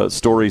of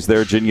stories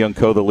there. Jin Young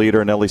Ko, the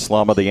leader, and Ellie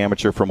Slama, the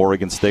amateur from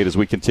Oregon State, as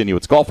we continue.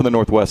 It's Golf in the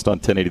Northwest on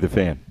 1080 The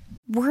Fan.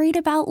 Worried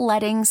about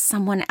letting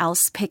someone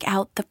else pick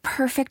out the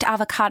perfect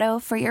avocado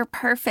for your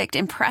perfect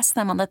impress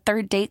them on the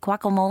third date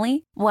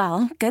guacamole?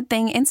 Well, good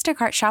thing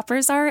Instacart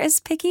shoppers are as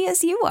picky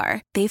as you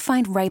are. They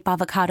find ripe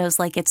avocados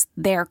like it's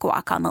their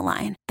guac on the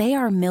line. They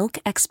are milk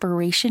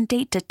expiration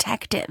date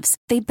detectives.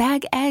 They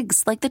bag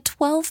eggs like the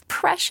 12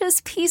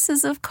 precious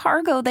pieces of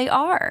cargo they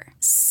are.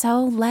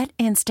 So let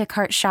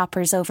Instacart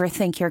shoppers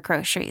overthink your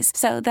groceries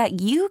so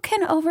that you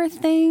can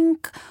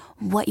overthink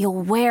what you'll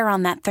wear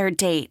on that third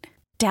date.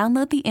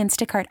 Download the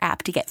Instacart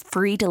app to get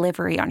free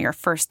delivery on your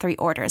first 3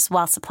 orders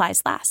while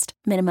supplies last.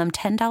 Minimum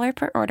 $10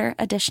 per order.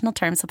 Additional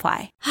terms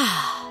apply.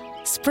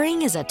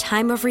 Spring is a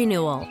time of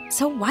renewal,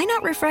 so why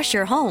not refresh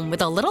your home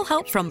with a little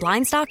help from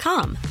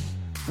Blinds.com?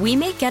 We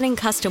make getting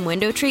custom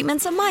window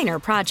treatments a minor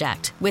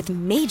project with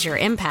major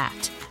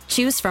impact.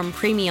 Choose from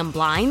premium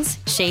blinds,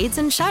 shades,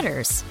 and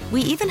shutters.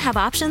 We even have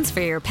options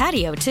for your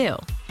patio, too.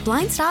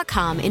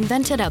 Blinds.com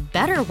invented a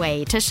better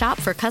way to shop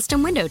for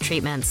custom window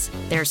treatments.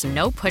 There's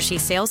no pushy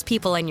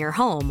salespeople in your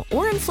home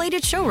or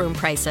inflated showroom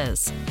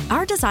prices.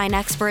 Our design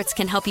experts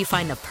can help you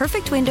find the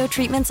perfect window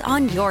treatments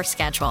on your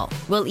schedule.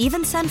 We'll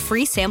even send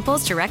free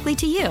samples directly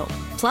to you.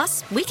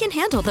 Plus, we can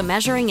handle the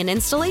measuring and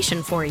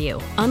installation for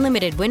you.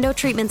 Unlimited window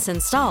treatments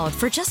installed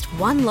for just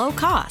one low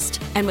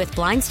cost. And with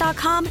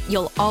Blinds.com,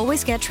 you'll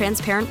always get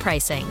transparent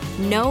pricing.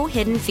 No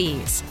hidden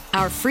fees.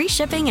 Our free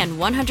shipping and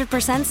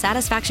 100%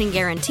 satisfaction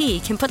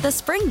guarantee can put the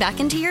spring back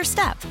into your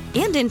step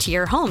and into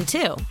your home,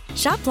 too.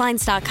 Shop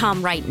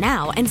Blinds.com right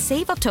now and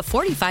save up to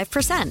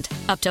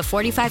 45%. Up to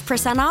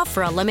 45% off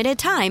for a limited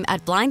time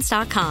at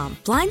Blinds.com.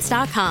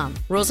 Blinds.com.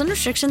 Rules and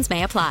restrictions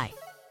may apply.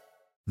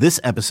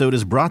 This episode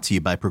is brought to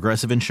you by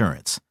Progressive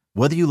Insurance.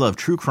 Whether you love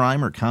true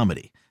crime or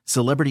comedy,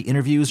 celebrity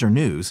interviews or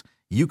news,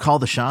 you call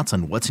the shots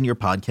on what's in your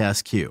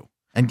podcast queue.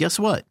 And guess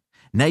what?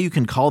 Now you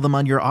can call them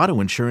on your auto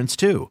insurance,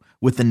 too,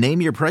 with the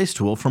Name Your Price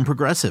tool from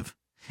Progressive.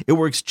 It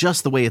works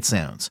just the way it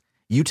sounds.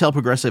 You tell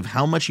Progressive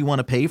how much you want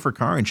to pay for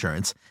car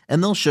insurance,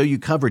 and they'll show you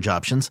coverage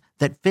options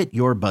that fit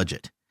your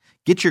budget.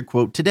 Get your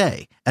quote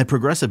today at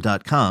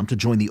Progressive.com to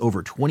join the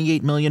over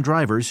 28 million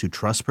drivers who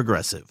trust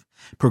Progressive.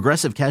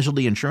 Progressive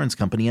Casualty Insurance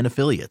Company and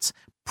Affiliates.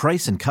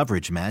 Price and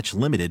coverage match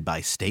limited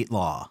by state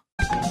law.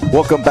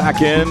 Welcome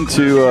back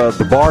into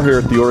the bar here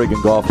at the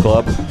Oregon Golf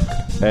Club.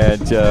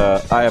 And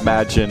I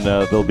imagine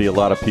there'll be a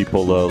lot of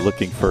people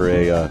looking for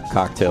a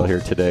cocktail here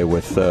today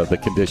with the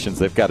conditions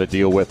they've got to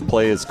deal with.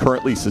 Play is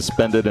currently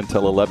suspended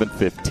until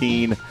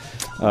 11:15.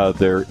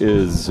 There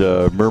is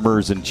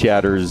murmurs and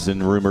chatters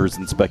and rumors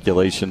and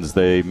speculations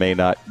they may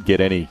not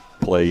get any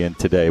play in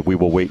today. We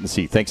will wait and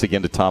see. Thanks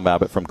again to Tom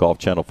Abbott from Golf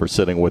Channel for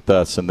sitting with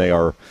us, and they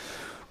are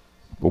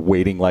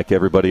waiting like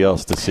everybody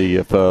else to see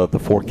if the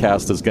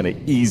forecast is going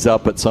to ease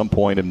up at some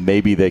point and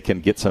maybe they can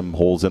get some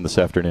holes in this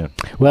afternoon.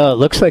 Well, it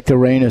looks like the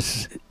rain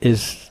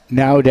is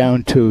now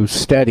down to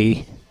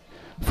steady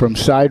from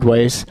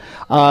Sideways.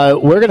 We're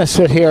going to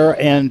sit here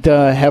and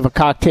have a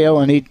cocktail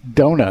and eat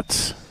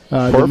donuts.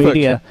 The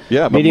media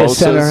mimosas,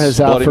 center has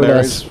Bloody offered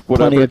Marys, us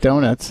plenty of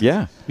donuts.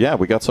 Yeah,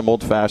 we got some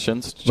old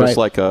fashions, just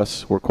like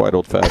us. We're quite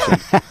old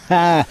fashioned.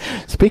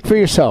 Speak for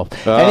yourself.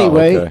 Oh,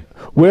 anyway, okay.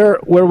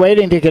 we're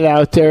waiting to get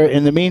out there.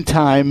 In the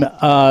meantime,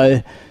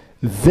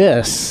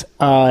 this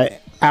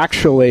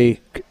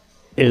actually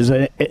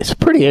it's a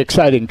pretty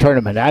exciting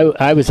tournament.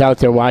 I was out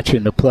there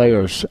watching the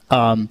players.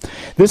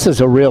 This is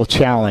a real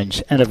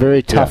challenge and a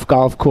very tough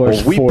golf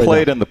course. Well, we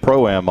played in the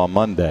Pro-Am on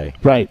Monday,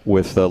 right,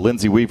 with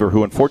Lindsay Weaver,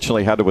 who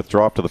unfortunately had to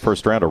withdraw after the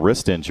first round, a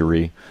wrist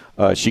injury.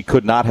 She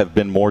could not have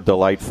been more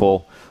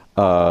delightful.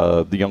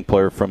 The young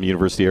player from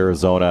University of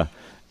Arizona,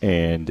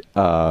 and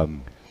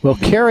well,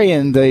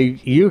 carrying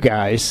you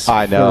guys,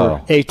 I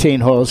know, for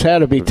 18 holes had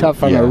to be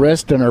tough on her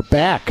wrist and her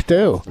back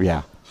too.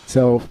 Yeah.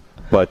 So.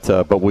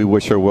 But we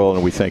wish her well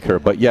and we thank her.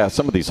 But, yeah,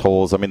 some of these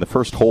holes, I mean, the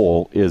first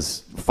hole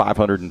is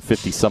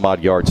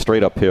 550-some-odd yards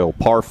straight uphill,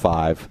 par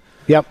 5.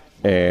 Yep.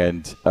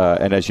 And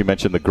as you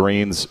mentioned, the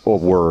greens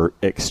were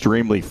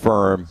extremely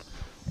firm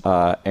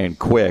and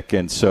quick,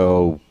 and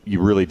so you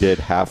really did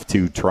have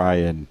to try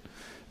and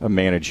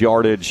manage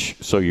yardage.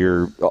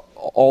 So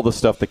all the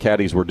stuff the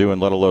caddies were doing,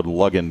 let alone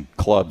lugging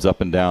clubs up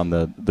and down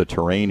the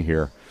terrain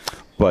here.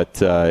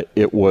 But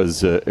it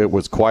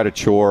was quite a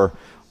chore.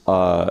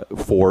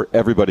 For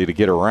everybody to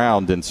get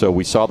around, and so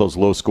we saw those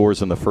low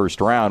scores in the first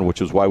round, which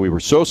is why we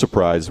were so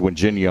surprised when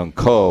Jin Young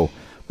Ko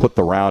put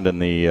the round in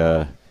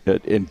the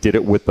and did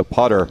it with the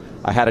putter.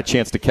 I had a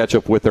chance to catch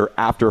up with her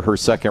after her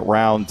second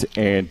round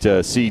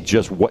and see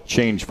just what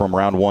changed from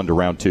round 1 to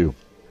round 2.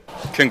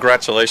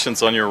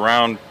 Congratulations on your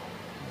round.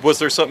 Was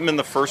there something in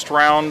the first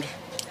round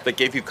that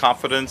gave you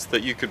confidence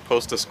that you could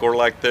post a score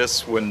like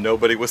this when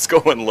nobody was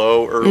going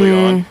low early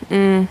on?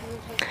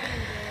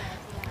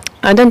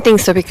 I don't think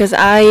so, because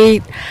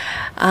I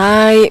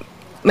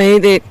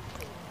made it.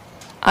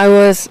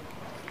 I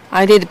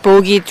did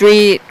bogey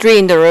three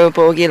in the row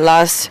bogey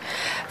last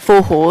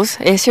 4 holes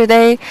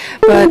yesterday,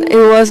 but it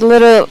was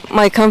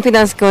my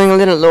confidence going a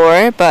little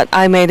lower. But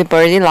I made a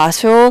birdie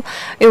last hole.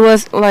 It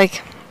was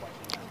it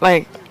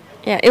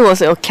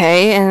was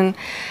okay, and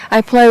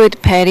I play with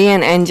Patty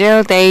and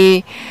Angel.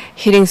 They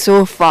hitting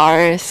so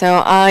far,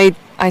 so I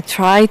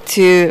try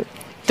to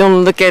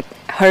don't look at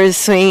her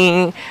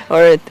swing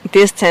or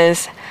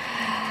distance.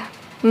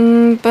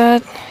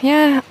 But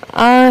yeah,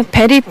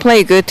 Patty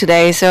played good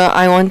today, so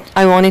I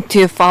wanted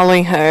to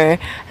following her,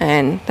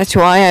 and that's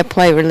why I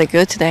play really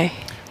good today.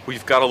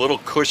 We've got a little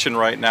cushion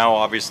right now,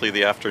 obviously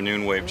the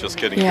afternoon wave just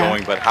getting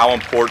going, but how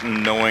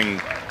important, knowing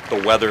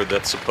the weather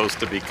that's supposed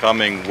to be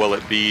coming, will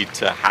it be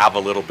to have a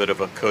little bit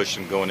of a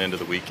cushion going into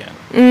the weekend?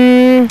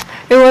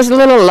 It was a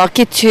little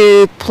lucky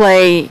to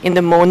play in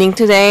the morning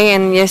today,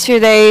 and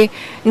yesterday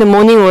in the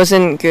morning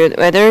wasn't good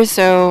weather,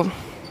 so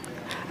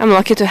I'm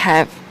lucky to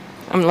have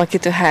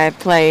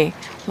play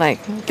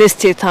like this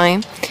tea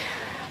time.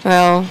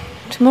 Well,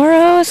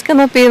 tomorrow is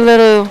gonna be a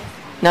little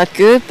not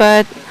good,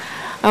 but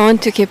I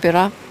want to keep it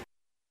up.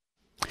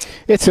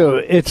 It's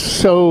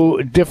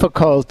so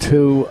difficult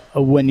to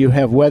when you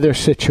have weather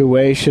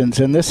situations,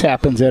 and this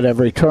happens at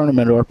every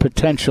tournament, or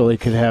potentially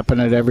could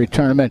happen at every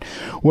tournament,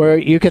 where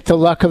you get the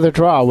luck of the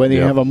draw, whether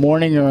you have a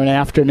morning or an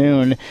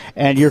afternoon,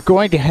 and you're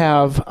going to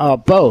have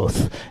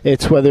both.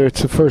 It's whether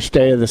it's the first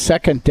day or the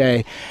second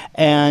day,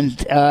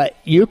 and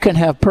you can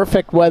have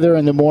perfect weather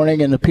in the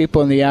morning and the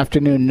people in the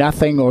afternoon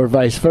nothing, or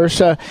vice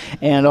versa,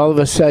 and all of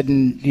a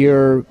sudden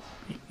you're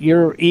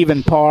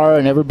even par,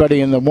 and everybody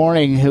in the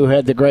morning who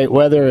had the great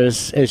weather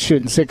is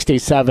shooting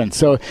 67.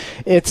 So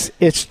it's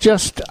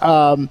just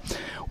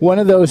one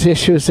of those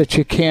issues that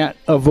you can't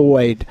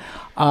avoid.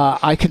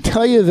 I can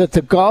tell you that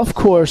the golf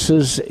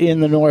courses in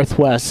the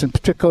Northwest, and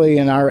particularly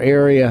in our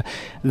area,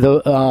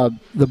 the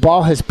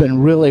ball has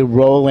been really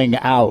rolling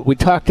out. We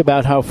talked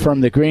about how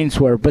firm the greens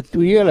were, but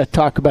we got to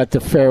talk about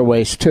the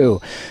fairways too.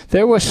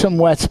 There were some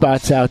wet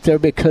spots out there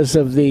because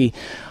of the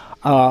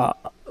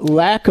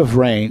lack of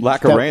rain.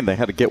 They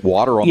had to get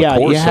water on the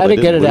course. Yeah, you had to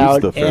get it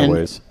out. The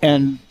fairways.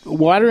 And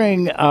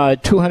watering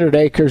 200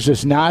 acres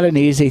is not an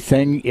easy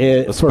thing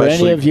for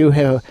any of you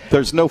who...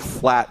 There's no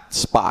flat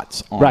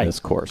spots on this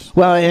course.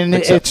 Well, and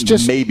it's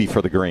just... maybe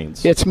for the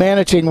greens. It's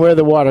managing where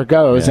the water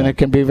goes, and it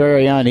can be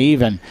very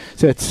uneven.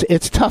 So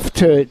it's tough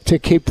to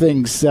keep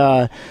things...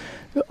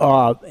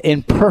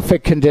 in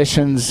perfect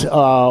conditions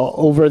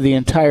over the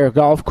entire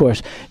golf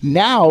course.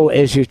 Now,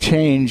 as you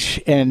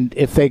change, and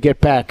if they get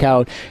back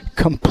out,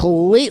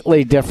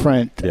 completely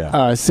different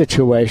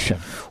situation.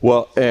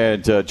 Well,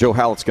 and Joe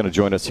Hallett's going to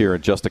join us here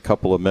in just a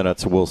couple of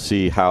minutes. We'll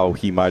see how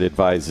he might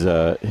advise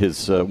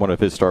one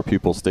of his star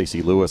pupils,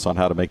 Stacey Lewis, on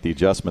how to make the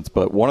adjustments.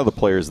 But one of the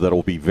players that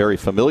will be very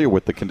familiar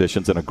with the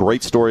conditions, and a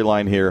great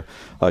storyline here,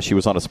 she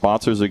was on a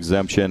sponsor's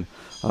exemption,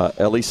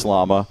 Ellie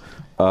Slama.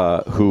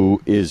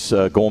 who is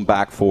going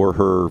back for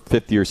her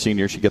fifth-year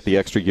senior. She got the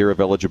extra year of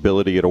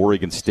eligibility at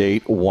Oregon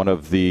State, one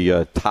of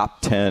the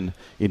top 10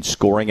 in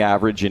scoring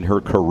average in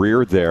her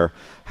career there.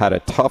 Had a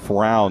tough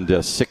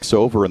round, 6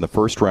 over in the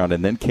first round,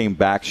 and then came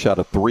back, shot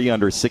a 3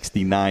 under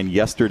 69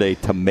 yesterday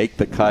to make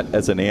the cut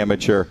as an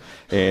amateur,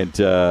 and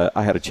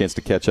I had a chance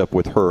to catch up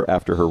with her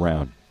after her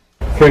round.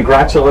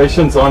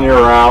 Congratulations on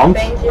your round.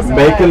 Thank you so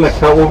Making much. the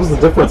cut. What was the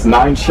difference?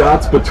 9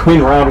 shots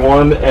between round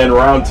 1 and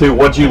round 2.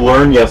 What'd you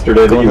learn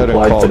yesterday that you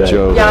applied today?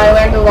 Joe. Yeah, I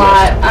learned a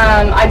lot.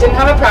 I didn't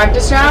have a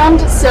practice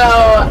round, so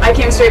I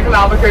came straight from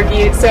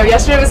Albuquerque. So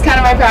yesterday was kind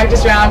of my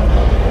practice round.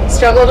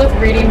 Struggled with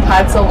reading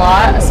putts a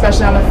lot,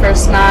 especially on the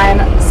first 9.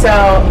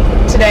 So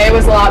today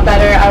was a lot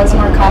better. I was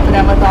more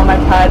confident with all my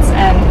putts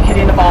and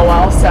hitting the ball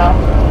well. So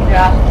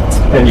yeah.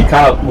 And you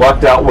kind of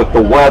lucked out with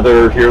the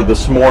weather here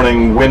this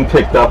morning. Wind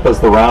picked up as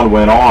the round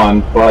went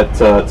on, but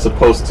it's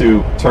supposed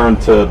to turn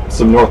to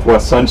some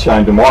northwest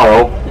sunshine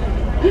tomorrow.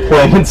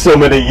 Playing in so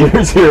many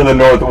years here in the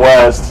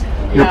Northwest,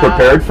 you're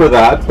prepared for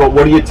that. But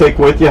what do you take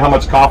with you? How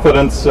much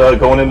confidence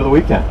going into the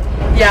weekend?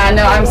 Yeah,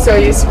 no, I'm so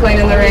used to playing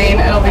in the rain.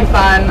 It'll be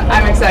fun.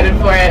 I'm excited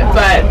for it.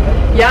 But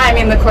yeah, I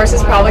mean, the course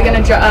is probably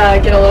going to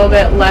get a little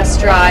bit less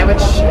dry,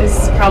 which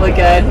is probably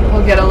good.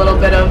 We'll get a little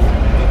bit of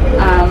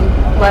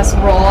less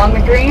roll on the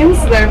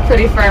greens. They're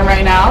pretty firm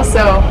right now,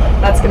 so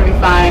that's going to be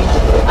fine.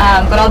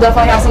 But I'll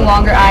definitely have some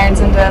longer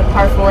irons into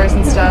par 4s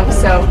and stuff,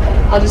 so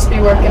I'll just be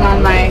working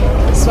on my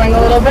swing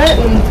a little bit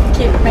and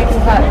keep making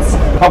putts.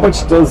 How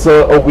much does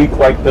a week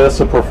like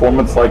this, a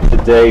performance like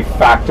today,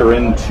 factor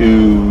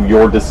into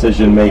your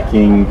decision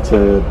making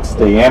to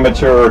stay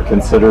amateur or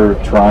consider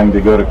trying to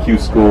go to Q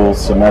School,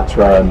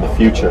 Symetra in the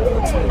future?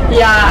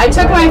 Yeah, I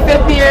took my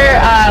 5th year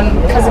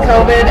because of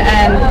COVID,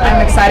 and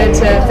I'm excited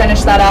to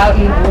finish that out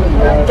and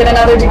get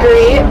another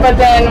degree. But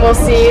then we'll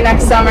see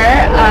next summer.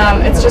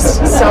 It's just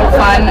so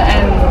fun,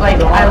 and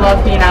I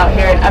love being out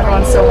here, and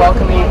everyone's so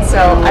welcoming. So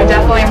I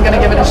definitely am going to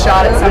give it a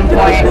shot at some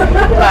point.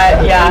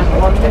 But yeah,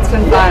 it's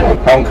been fun.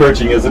 How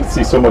encouraging is it to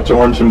see so much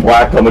orange and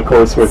black on the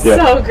course with you?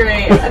 So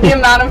great. The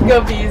amount of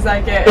gobies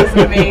I get is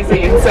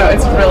amazing. So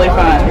it's really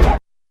fun.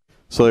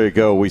 So there you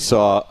go. We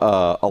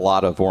saw a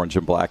lot of orange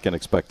and black and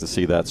expect to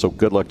see that. So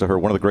good luck to her.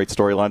 One of the great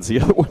storylines.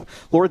 The other one,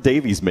 Laura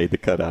Davies made the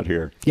cut out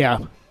here. Yeah.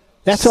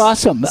 That's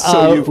awesome.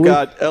 So you've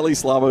got Ellie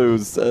Slama,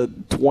 who's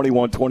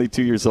 21,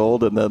 22 years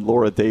old, and then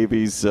Laura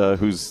Davies,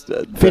 who's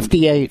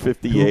 58.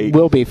 58.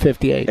 Will be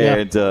 58,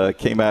 and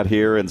came out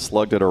here and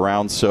slugged it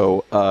around.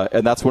 So,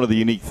 and that's one of the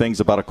unique things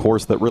about a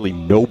course that really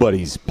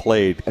nobody's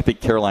played. I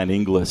think Caroline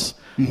Inglis,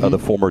 the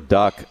former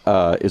Duck,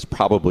 is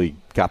probably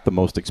got the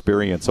most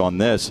experience on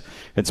this.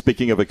 And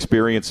speaking of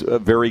experience,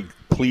 very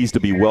pleased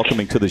to be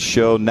welcoming to the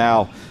show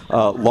now,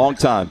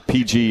 longtime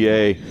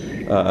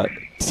PGA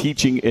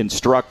teaching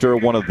instructor,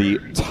 one of the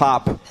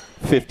top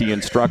 50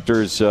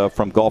 instructors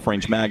from Golf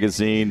Range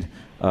Magazine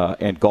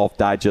and Golf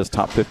Digest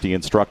top 50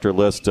 instructor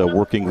list,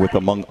 working with,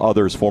 among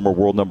others, former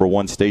world number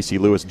 1 Stacey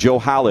Lewis. Joe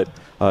Hallett,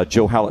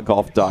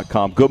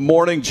 JoeHallettGolf.com. Good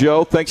morning,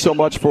 Joe. Thanks so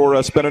much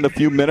for spending a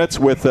few minutes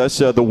with us.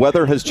 The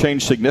weather has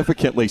changed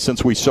significantly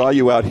since we saw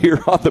you out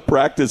here on the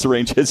practice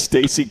range. Has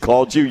Stacey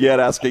called you yet,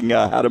 asking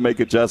how to make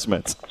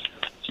adjustments?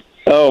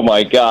 Oh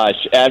my gosh!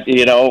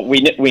 We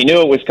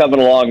knew it was coming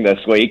along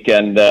this week,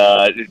 and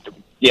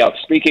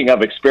speaking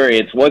of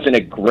experience, wasn't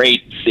it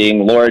great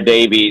seeing Laura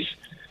Davies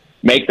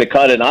make the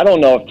cut? And I don't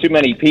know if too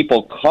many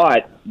people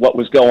caught what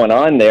was going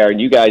on there,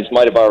 and you guys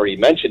might have already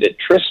mentioned it.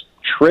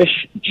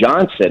 Trish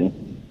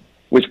Johnson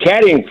was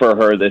caddying for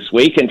her this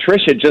week, and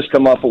Trish had just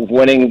come off of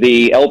winning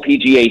the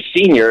LPGA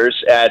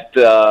Seniors at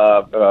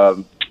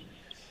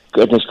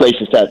goodness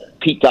gracious, that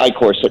Pete Dye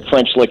course at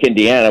French Lick,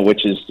 Indiana,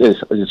 which is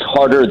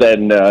harder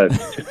than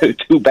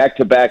 2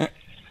 back-to-back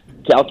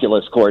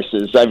calculus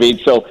courses. I mean,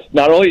 so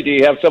not only do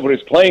you have someone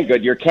who's playing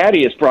good, your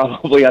caddy is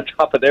probably on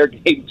top of their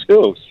game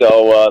too.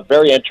 So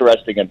very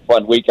interesting and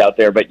fun week out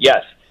there. But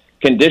yes,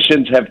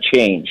 conditions have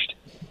changed.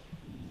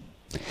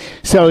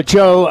 So,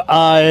 Joe,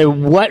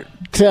 what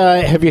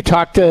have you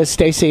talked to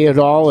Stacey at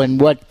all,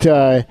 and what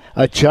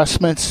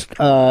adjustments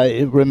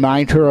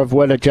remind her of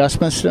what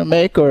adjustments to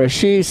make, or is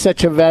she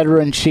such a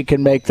veteran she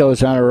can make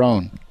those on her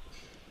own?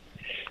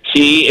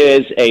 She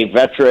is a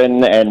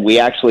veteran, and we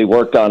actually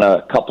worked on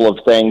a couple of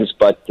things,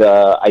 but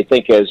I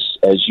think as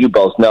you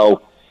both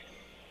know,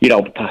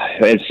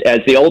 as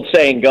the old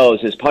saying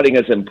goes, is putting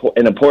is an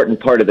important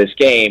part of this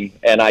game,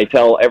 and I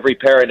tell every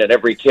parent and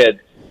every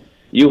kid,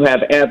 you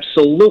have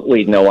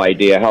absolutely no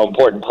idea how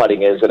important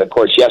putting is. And, of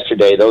course,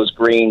 yesterday those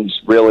greens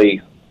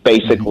really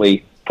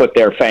basically put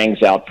their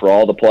fangs out for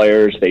all the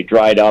players. They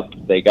dried up.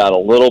 They got a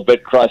little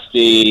bit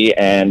crusty.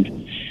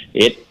 And,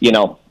 that's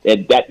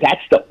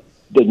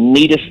the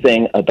neatest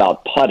thing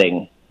about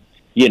putting.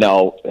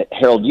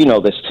 Harold, you know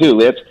this too.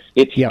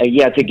 It's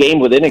a game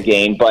within a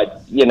game.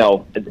 But,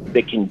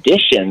 the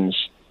conditions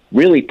 –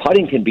 really,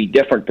 putting can be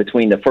different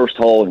between the first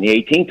hole and the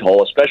 18th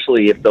hole,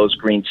 especially if those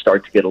greens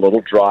start to get a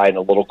little dry and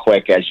a little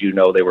quick. As you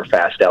know, they were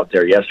fast out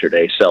there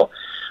yesterday. So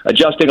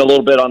adjusting a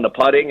little bit on the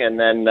putting, and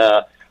then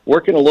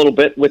working a little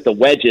bit with the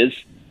wedges,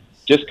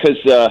 just because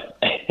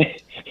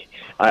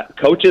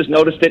coaches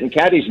noticed it and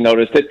caddies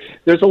noticed it.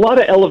 There's a lot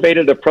of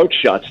elevated approach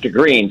shots to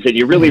greens, and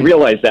you really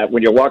realize that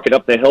when you're walking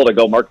up the hill to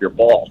go mark your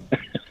ball.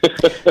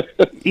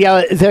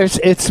 Yeah,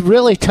 it's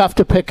really tough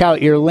to pick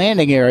out your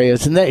landing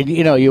areas, and then,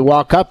 you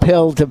walk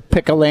uphill to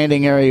pick a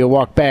landing area, you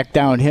walk back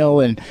downhill,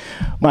 and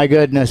my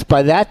goodness,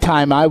 by that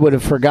time I would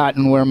have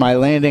forgotten where my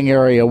landing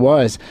area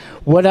was.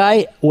 What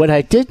I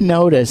did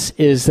notice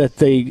is that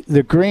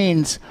the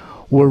greens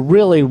were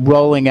really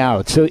rolling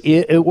out. So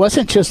it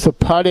wasn't just the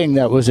putting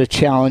that was a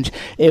challenge.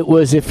 It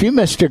was, if you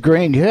missed a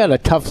green, you had a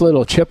tough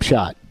little chip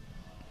shot.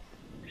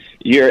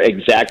 You're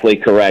exactly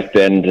correct.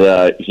 And,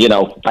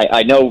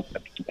 I know,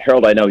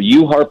 Harold, I know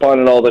you harp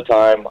on it all the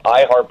time.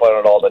 I harp on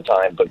it all the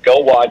time. But go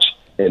watch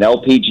an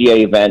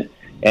LPGA event.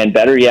 And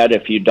better yet,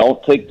 if you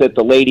don't think that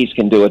the ladies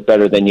can do it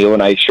better than you,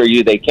 and I assure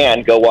you they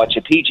can, go watch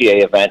a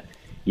PGA event.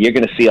 You're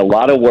going to see a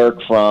lot of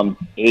work from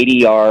 80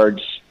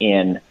 yards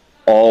in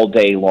all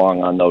day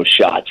long on those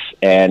shots.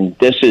 And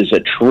this is a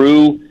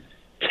true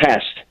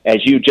test.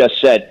 As you just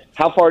said,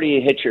 how far do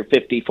you hit your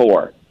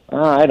 54?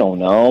 I don't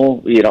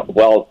know.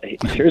 Well,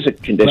 here's a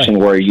condition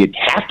where you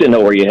have to know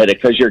where you hit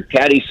it, because your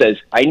caddy says,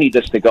 I need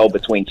this to go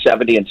between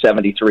 70 and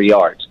 73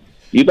 yards.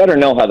 You better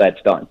know how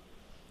that's done.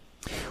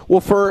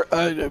 Well, for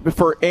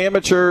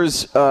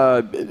amateurs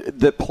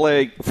that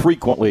play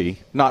frequently,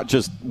 not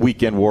just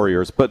weekend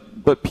warriors,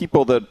 but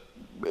people that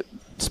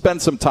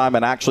spend some time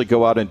and actually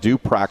go out and do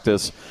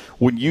practice,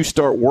 when you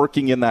start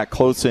working in that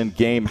close-in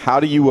game, how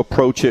do you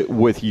approach it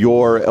with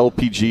your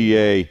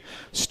LPGA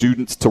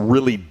students to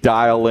really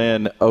dial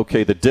in,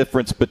 okay, the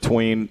difference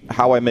between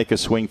how I make a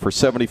swing for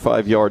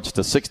 75 yards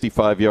to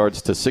 65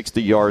 yards to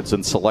 60 yards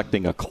and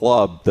selecting a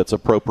club that's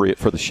appropriate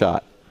for the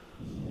shot?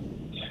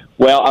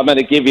 Well, I'm going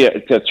to give you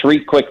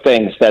three quick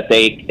things that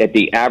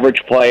the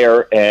average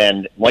player,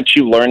 and once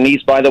you learn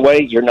these, by the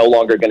way, you're no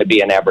longer going to be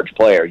an average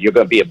player. You're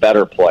going to be a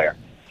better player.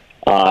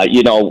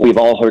 We've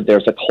all heard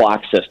there's a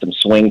clock system,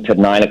 swing to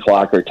 9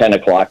 o'clock or 10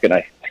 o'clock, and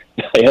I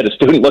had a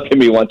student look at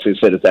me once who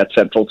said, is that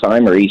Central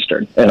Time or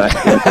Eastern? And I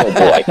said, oh,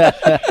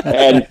 boy.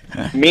 And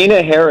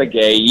Mina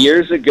Haragay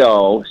years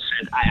ago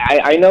said,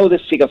 I know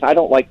this. She goes, I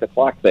don't like the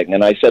clock thing.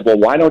 And I said, well,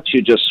 why don't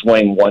you just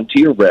swing one to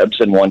your ribs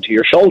and one to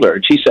your shoulder?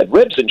 And she said,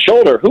 ribs and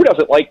shoulder? Who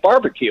doesn't like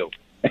barbecue?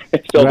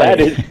 So that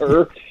is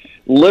her.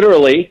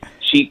 Literally,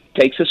 she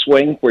takes a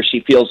swing where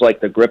she feels like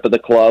the grip of the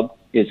club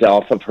is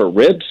off of her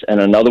ribs, and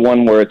another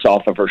one where it's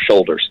off of her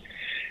shoulders.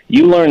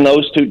 You learn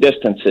those two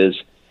distances,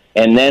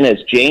 and then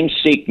as James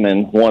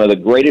Siekman, one of the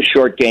greatest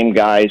short game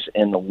guys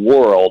in the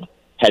world,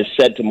 has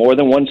said to more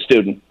than one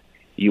student,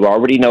 you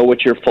already know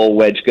what your full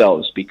wedge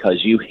goes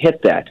because you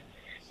hit that.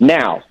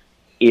 Now,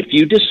 if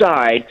you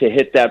decide to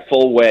hit that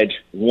full wedge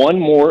one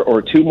more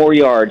or two more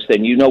yards,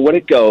 then you know what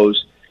it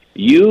goes.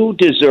 You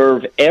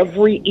deserve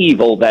every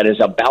evil that is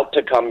about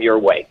to come your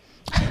way.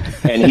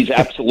 And he's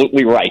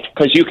absolutely right,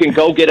 because you can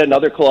go get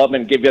another club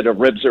and give it a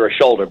ribs or a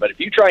shoulder. But if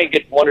you try and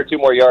get one or two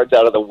more yards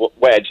out of the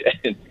wedge,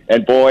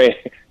 and boy,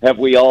 have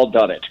we all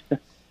done it.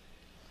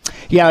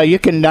 Yeah, you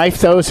can knife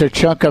those or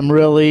chunk them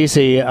real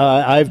easy.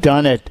 I've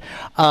done it.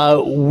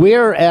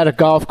 We're at a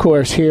golf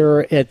course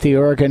here at the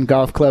Oregon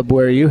Golf Club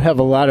where you have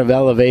a lot of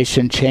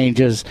elevation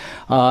changes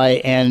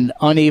and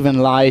uneven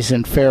lies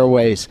in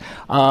fairways.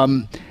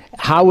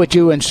 How would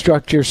you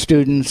instruct your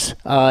students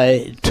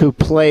to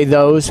play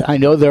those? I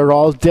know they're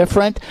all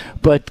different,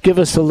 but give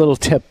us a little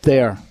tip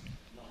there.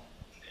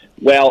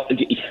 Well,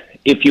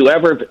 if you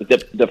ever,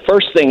 the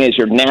first thing is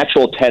your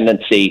natural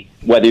tendency,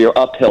 whether you're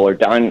uphill or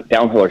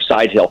downhill or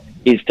side hill,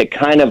 is to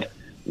kind of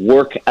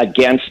work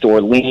against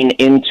or lean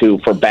into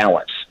for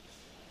balance.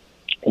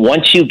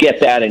 Once you get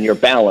that and you're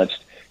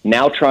balanced,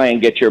 now try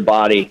and get your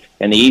body,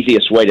 and the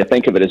easiest way to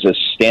think of it is a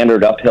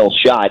standard uphill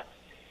shot.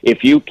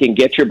 If you can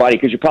get your body,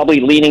 because you're probably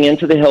leaning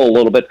into the hill a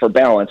little bit for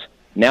balance,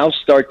 now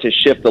start to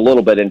shift a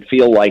little bit and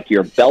feel like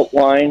your belt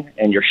line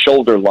and your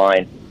shoulder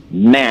line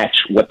match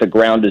what the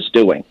ground is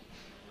doing.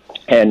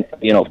 And,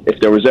 if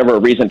there was ever a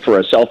reason for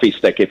a selfie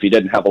stick, if you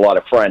didn't have a lot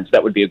of friends,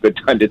 that would be a good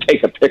time to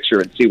take a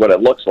picture and see what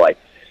it looks like.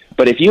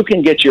 But if you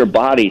can get your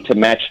body to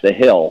match the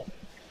hill,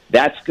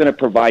 that's going to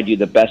provide you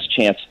the best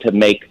chance to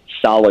make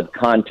solid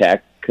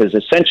contact, because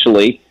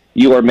essentially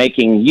you are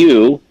making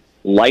you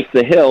like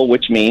the hill,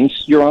 which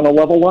means you're on a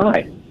level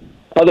lie.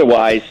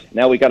 Otherwise,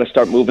 now we got to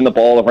start moving the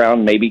ball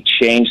around, maybe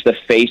change the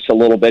face a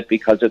little bit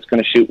because it's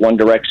going to shoot one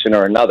direction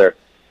or another.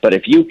 But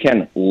if you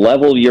can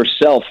level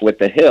yourself with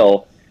the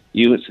hill,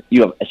 you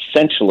have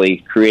essentially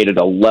created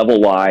a level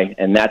lie,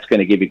 and that's going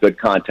to give you good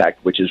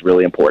contact, which is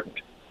really important.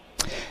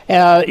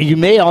 You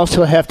may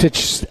also have to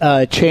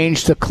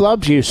change the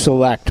clubs you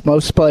select.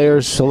 Most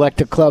players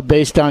select a club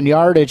based on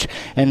yardage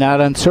and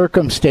not on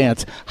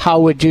circumstance. How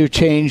would you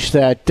change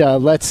that?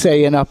 Let's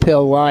say an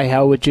uphill lie,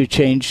 how would you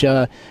change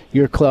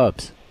your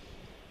clubs?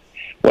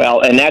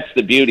 Well, and that's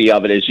the beauty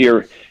of it, is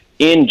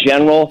in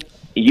general,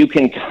 you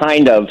can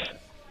kind of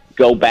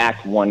go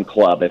back one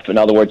club. In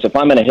other words, if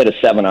I'm going to hit a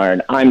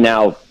 7-iron, I'm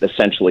now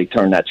essentially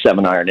turned that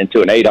 7-iron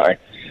into an 8-iron.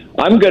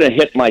 I'm going to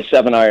hit my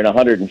 7-iron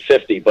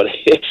 150, but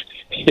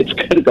it's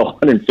going to go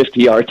 150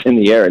 yards in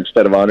the air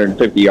instead of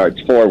 150 yards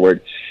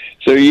forward.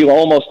 So you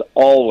almost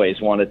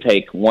always want to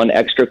take one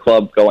extra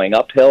club going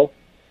uphill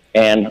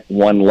and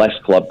one less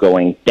club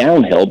going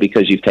downhill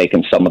because you've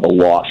taken some of the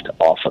loft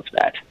off of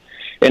that.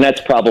 And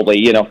that's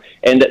probably,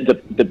 and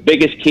the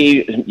biggest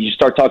key, you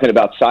start talking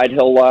about side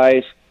hill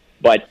lies,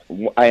 but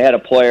I had a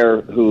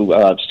player who,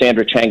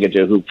 Sandra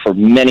Changaja, who for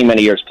many,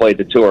 many years played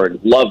the tour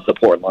and loved the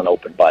Portland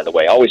Open, by the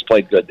way, always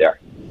played good there.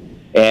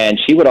 And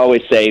she would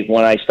always say,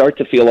 when I start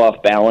to feel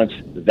off balance,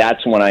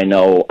 that's when I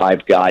know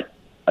I've got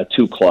a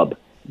 2-club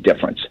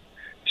difference.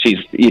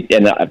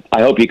 And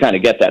I hope you kind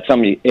of get that.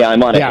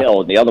 I'm on a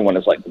hill, and the other one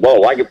is like,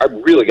 whoa, I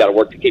really got to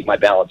work to keep my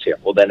balance here.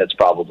 Well, then it's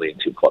probably a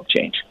 2-club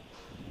change.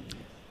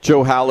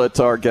 Joe Hallett,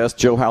 our guest,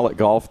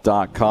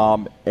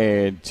 joehallettgolf.com.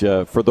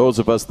 And for those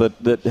of us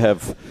that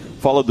have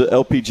followed the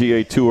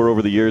LPGA Tour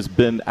over the years,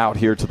 been out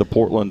here to the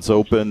Portland's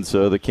Opens,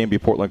 the Canby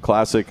Portland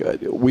Classic,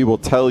 we will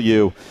tell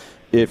you,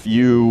 if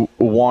you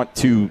want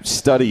to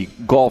study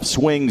golf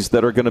swings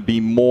that are going to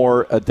be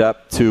more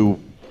adept to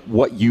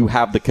what you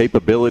have the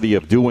capability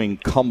of doing,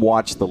 come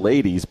watch the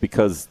ladies,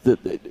 because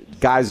the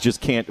guys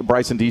just can't.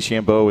 Bryson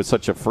DeChambeau is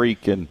such a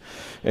freak, and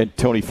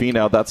Tony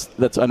Finau,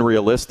 that's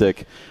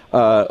unrealistic.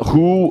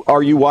 Who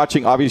are you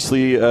watching?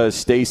 Obviously,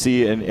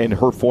 Stacy and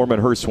her form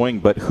and her swing,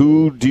 but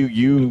who do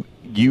you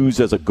use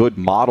as a good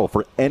model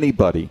for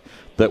anybody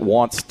that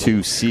wants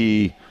to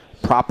see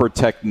proper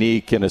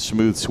technique and a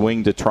smooth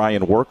swing to try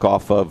and work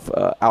off of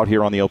out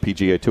here on the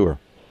LPGA Tour?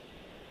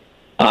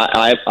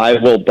 I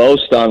will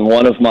boast on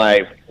one of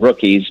my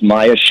rookies,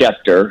 Maya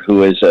Schechter,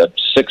 who is a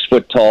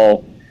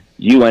 6-foot-tall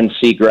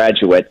UNC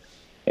graduate,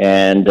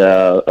 and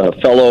a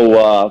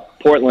fellow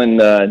Portland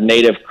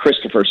native,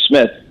 Christopher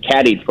Smith,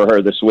 caddied for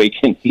her this week,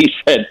 and he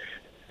said,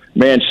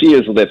 man, she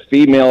is the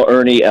female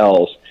Ernie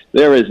Els.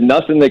 There is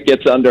nothing that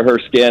gets under her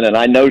skin, and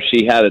I know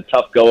she had a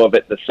tough go of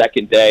it the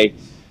second day,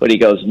 but he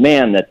goes,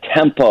 man, the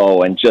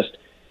tempo and just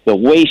the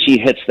way she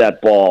hits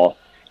that ball.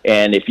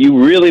 And if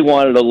you really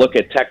wanted to look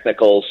at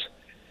technicals,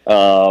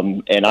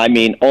 and I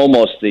mean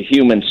almost the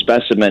human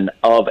specimen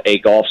of a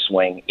golf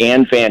swing,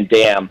 Anne Van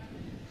Dam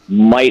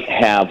might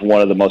have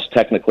one of the most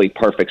technically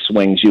perfect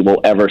swings you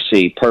will ever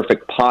see.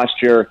 Perfect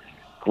posture,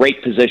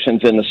 great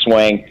positions in the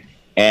swing,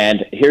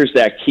 and here's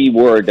that key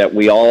word that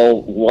we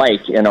all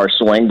like in our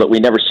swing, but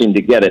we never seem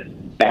to get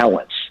it,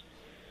 balance.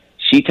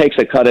 She takes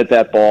a cut at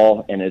that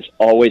ball and is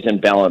always in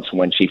balance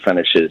when she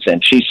finishes,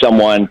 and she's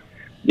someone...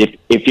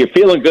 If you're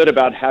feeling good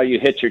about how you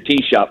hit your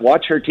tee shot,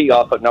 watch her tee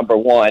off at number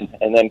 1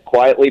 and then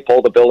quietly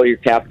pull the bill of your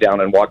cap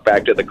down and walk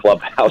back to the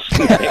clubhouse.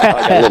 I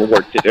got a little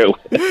work to do.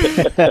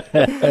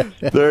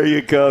 There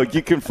you go.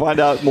 You can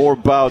find out more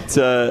about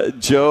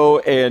Joe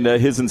and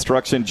his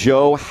instruction,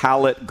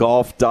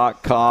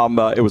 joehallettgolf.com.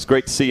 It was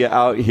great to see you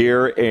out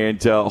here,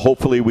 and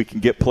hopefully we can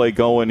get play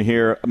going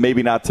here.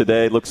 Maybe not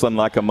today. Looks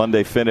like a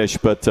Monday finish,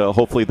 but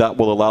hopefully that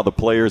will allow the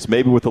players,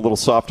 maybe with a little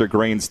softer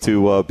greens,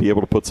 to be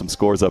able to put some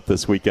scores up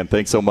this weekend.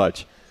 Thanks so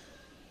much.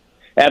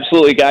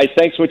 Absolutely, guys.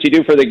 Thanks for what you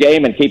do for the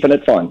game and keeping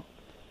it fun.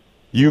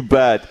 You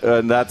bet,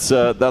 and that's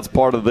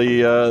part of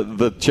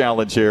the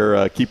challenge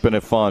here, keeping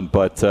it fun.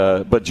 But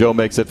Joe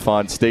makes it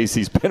fun.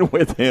 Stacy's been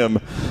with him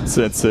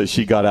since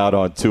she got out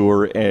on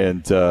tour,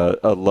 and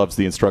loves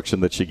the instruction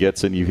that she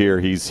gets. And you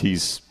hear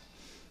he's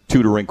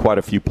tutoring quite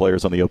a few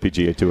players on the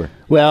LPGA Tour.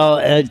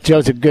 Well,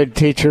 Joe's a good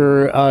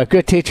teacher.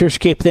 Good teachers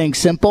keep things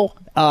simple.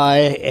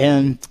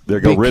 And there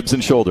go ribs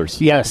and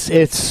shoulders. Yes,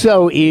 it's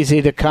so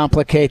easy to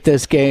complicate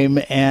this game,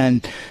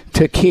 and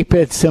to keep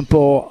it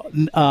simple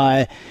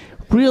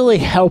really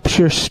helps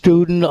your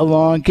student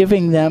along,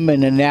 giving them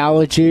an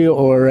analogy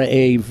or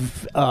a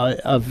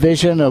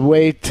vision, a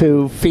way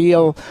to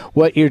feel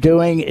what you're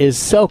doing is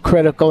so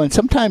critical. And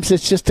sometimes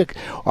it's just a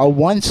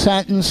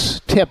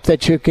one-sentence tip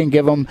that you can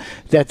give them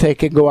that they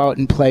can go out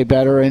and play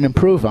better and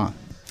improve on.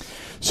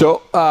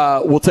 So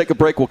we'll take a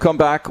break. We'll come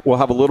back. We'll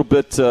have a little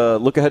bit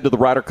look ahead to the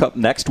Ryder Cup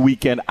next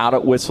weekend out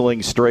at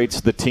Whistling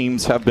Straits. The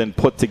teams have been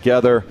put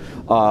together.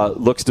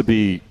 Looks to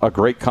be a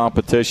great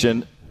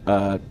competition.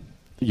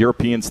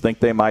 Europeans think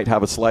they might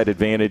have a slight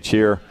advantage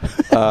here.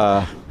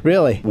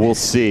 Really? We'll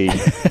see.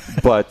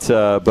 But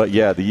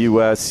yeah, the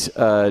U.S.,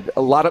 a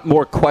lot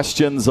more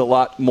questions, a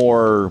lot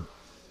more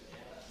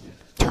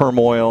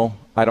turmoil.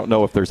 I don't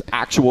know if there's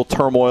actual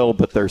turmoil,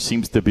 but there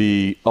seems to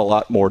be a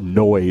lot more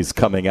noise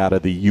coming out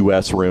of the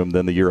U.S. room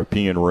than the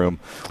European room.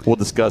 We'll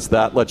discuss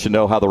that, let you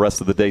know how the rest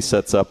of the day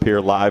sets up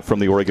here live from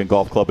the Oregon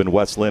Golf Club in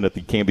West Lynn at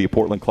the Canby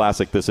Portland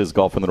Classic. This is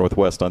Golf in the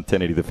Northwest on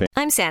 1080 The Fan.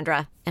 I'm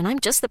Sandra, and I'm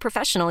just the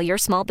professional your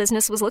small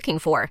business was looking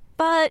for.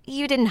 But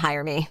you didn't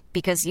hire me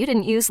because you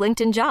didn't use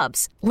LinkedIn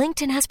Jobs.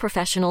 LinkedIn has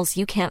professionals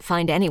you can't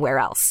find anywhere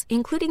else,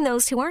 including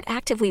those who aren't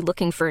actively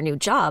looking for a new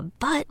job,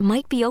 but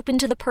might be open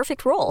to the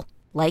perfect role,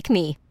 like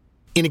me.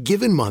 In a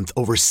given month,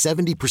 over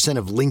 70%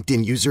 of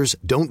LinkedIn users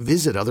don't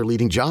visit other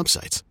leading job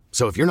sites.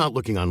 So if you're not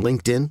looking on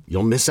LinkedIn,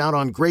 you'll miss out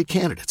on great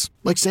candidates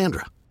like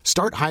Sandra.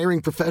 Start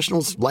hiring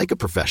professionals like a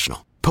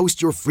professional.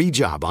 Post your free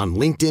job on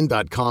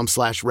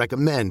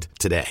linkedin.com/recommend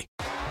today.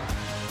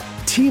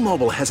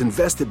 T-Mobile has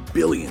invested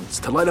billions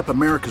to light up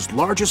America's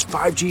largest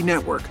 5G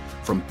network,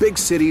 from big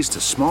cities to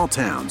small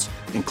towns,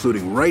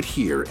 including right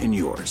here in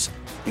yours.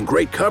 And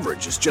great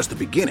coverage is just the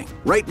beginning.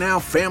 Right now,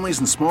 families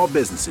and small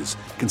businesses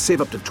can save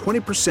up to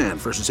 20%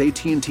 versus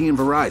AT&T and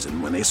Verizon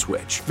when they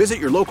switch. Visit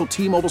your local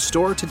T-Mobile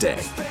store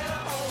today.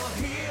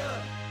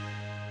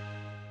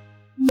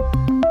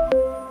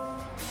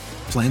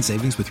 Plan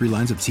savings with 3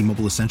 lines of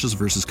T-Mobile Essentials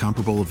versus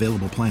comparable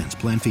available plans.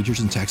 Plan features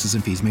and taxes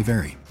and fees may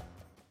vary.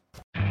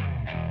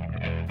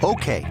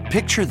 Okay,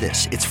 picture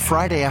this. It's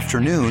Friday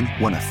afternoon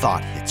when a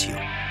thought hits you.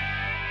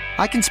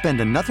 I can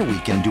spend another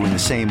weekend doing the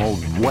same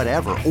old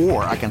whatever,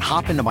 or I can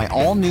hop into my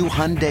all-new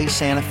Hyundai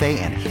Santa Fe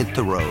and hit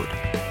the road.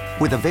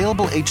 With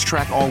available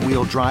H-Track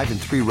all-wheel drive and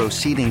 3-row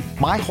seating,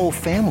 my whole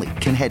family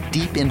can head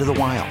deep into the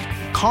wild.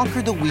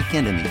 Conquer the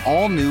weekend in the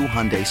all-new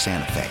Hyundai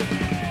Santa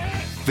Fe.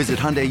 Visit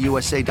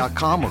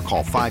HyundaiUSA.com or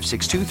call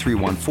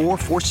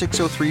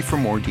 562-314-4603 for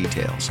more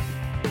details.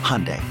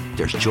 Hyundai,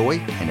 there's joy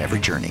in every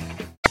journey.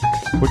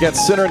 We got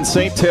Center and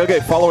Saint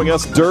tailgate following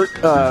us. Dirt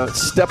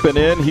stepping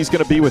in. He's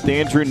going to be with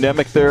Andrew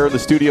Nemec there in the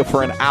studio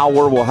for an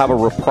hour. We'll have a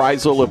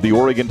reprisal of the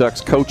Oregon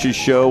Ducks coaches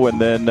show, and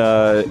then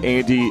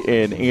Andy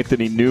and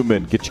Anthony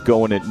Newman get you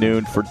going at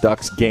noon for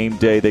Ducks game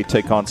day. They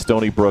take on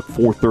Stony Brook,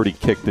 4:30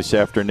 kick this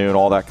afternoon.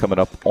 All that coming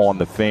up on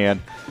the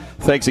Fan.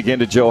 Thanks again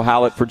to Joe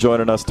Hallett for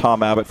joining us.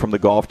 Tom Abbott from the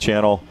Golf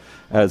Channel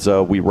as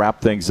we wrap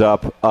things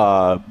up.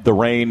 The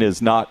rain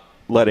is not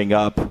letting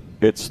up.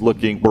 It's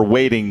looking, we're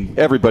waiting,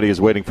 everybody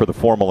is waiting for the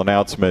formal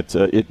announcement.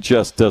 It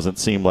just doesn't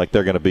seem like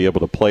they're going to be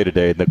able to play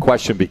today. And the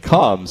question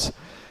becomes,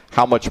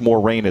 how much more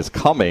rain is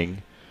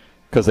coming?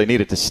 Because they need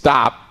it to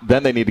stop.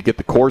 Then they need to get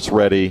the course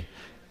ready.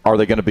 Are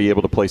they going to be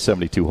able to play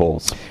 72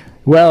 holes?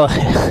 Well,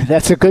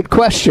 that's a good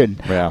question.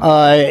 Yeah.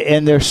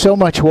 And there's so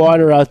much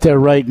water out there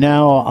right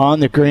now on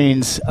the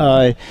greens.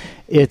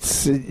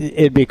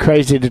 It'd be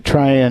crazy to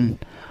try and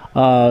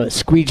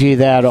squeegee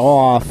that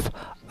off.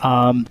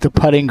 The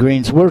putting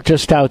greens, we're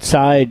just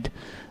outside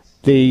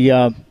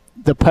the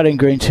putting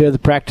greens here, the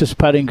practice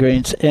putting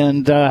greens,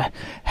 and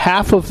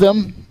half of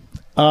them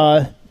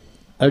are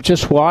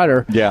just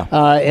water. Yeah.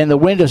 And the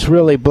wind is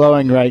really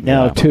blowing right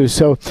now, too.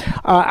 So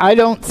I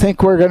don't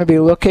think we're going to be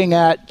looking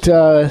at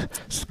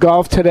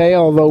golf today,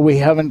 although we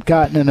haven't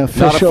gotten an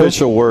official. Not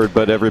official word,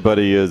 but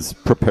everybody is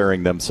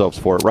preparing themselves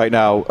for it. Right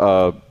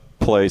now,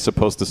 play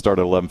supposed to start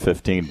at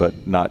 11:15,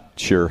 but not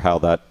sure how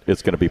that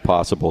is going to be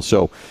possible.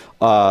 So,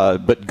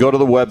 but go to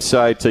the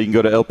website. You can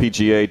go to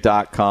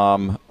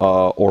lpga.com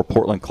or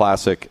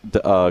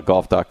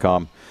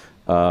portlandclassicgolf.com,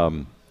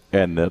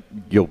 and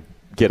you'll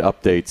get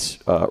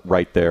updates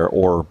right there,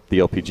 or the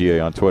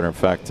LPGA on Twitter. In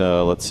fact,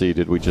 let's see,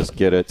 did we just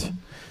get it?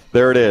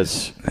 There it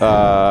is.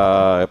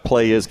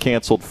 Play is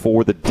canceled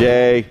for the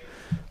day.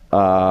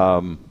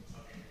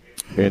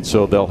 And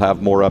so they'll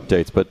have more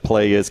updates. But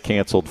play is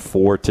canceled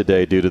for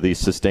today due to the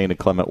sustained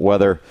inclement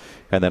weather.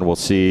 And then we'll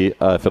see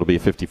if it'll be a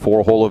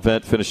 54-hole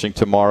event finishing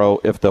tomorrow.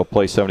 If they'll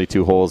play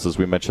 72 holes, as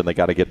we mentioned, they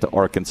got to get to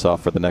Arkansas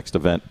for the next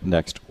event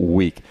next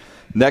week.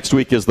 Next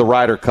week is the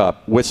Ryder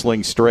Cup,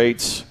 Whistling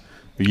Straits,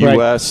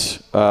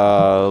 U.S.,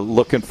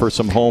 looking for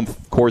some home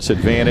course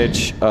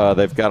advantage.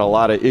 They've got a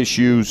lot of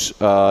issues.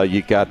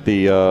 You got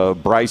the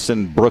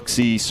Bryson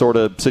Brooksy sort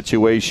of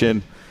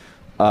situation.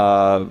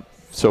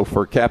 So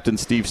for Captain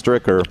Steve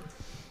Stricker,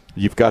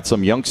 you've got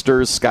some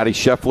youngsters, Scotty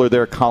Scheffler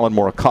there, Colin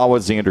Morikawa,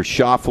 Xander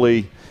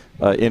Schauffele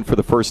in for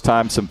the first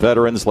time, some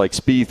veterans like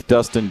Spieth,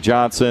 Dustin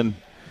Johnson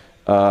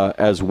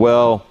as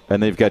well.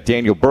 And they've got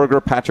Daniel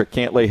Berger, Patrick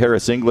Cantlay,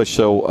 Harris English,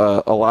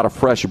 so a lot of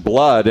fresh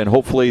blood, and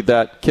hopefully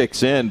that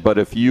kicks in. But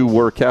if you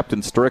were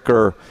Captain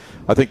Stricker,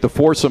 I think the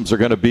foursomes are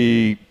going to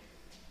be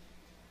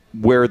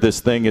where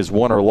this thing is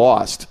won or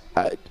lost.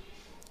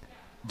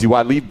 Do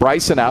I leave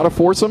Bryson out of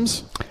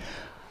foursomes?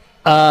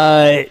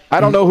 I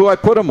don't know who I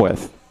put him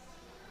with.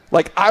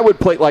 Like, I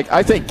would play,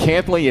 I think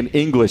Cantlay and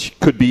English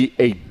could be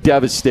a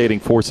devastating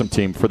foursome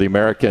team for the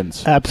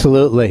Americans.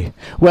 Absolutely.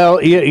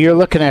 Well, you're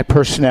looking at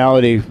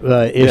personality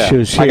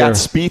issues here. I got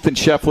Spieth and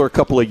Scheffler, a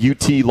couple of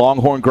UT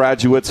Longhorn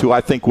graduates who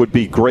I think would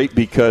be great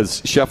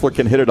because Scheffler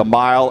can hit it a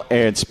mile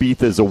and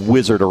Spieth is a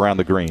wizard around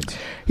the greens.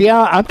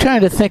 Yeah, I'm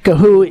trying to think of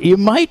who. You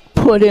might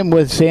put him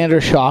with Xander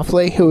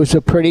Schauffele, who is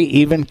a pretty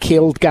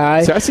even-keeled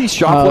guy. So I see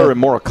Schauffler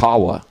and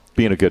Morikawa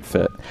being a good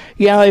fit.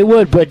 Yeah, it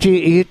would, but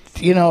you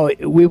know,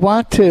 we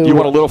want to. You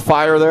want a little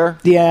fire there?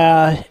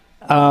 Yeah,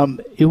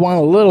 you want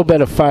a little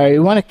bit of fire.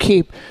 You want to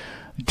keep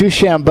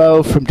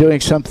DuChambeau from doing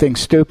something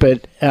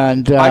stupid,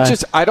 and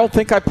I don't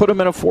think I put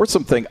him in a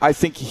foursome thing. I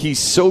think he's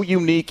so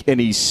unique and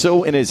he's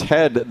so in his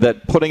head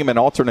that putting him in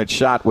alternate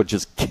shot would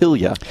just kill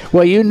you.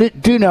 Well, you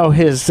do know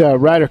his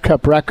Ryder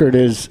Cup record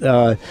is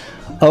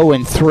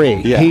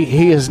 0-3. Yeah.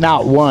 He has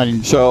not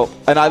won. So,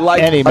 and I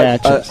like any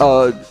matches.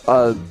 A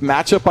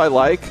matchup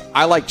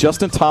I like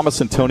Justin Thomas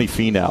and Tony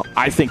Finau.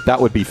 I think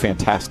that would be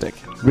fantastic.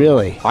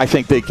 Really? I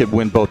think they could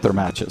win both their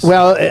matches.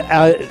 Well,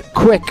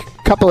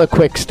 couple of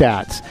quick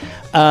stats.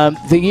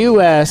 The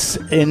U.S.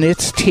 in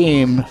its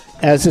team,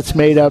 as it's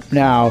made up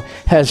now,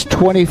 has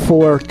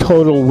 24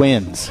 total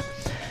wins.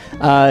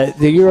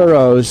 the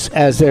Euros,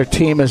 as their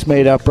team is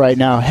made up right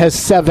now, has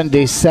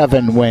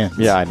 77 wins.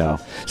 Yeah, I know.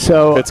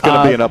 So it's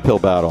going to be an uphill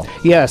battle.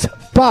 Yes,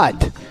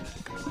 but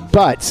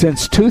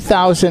since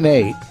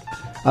 2008,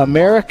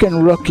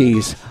 American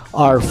rookies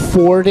are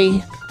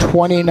 40,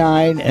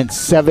 29, and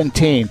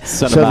 17.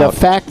 So the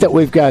fact that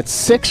we've got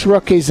 6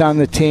 rookies on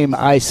the team,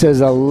 it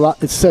says a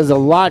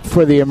lot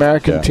for the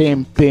American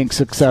team being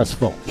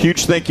successful.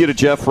 Huge thank you to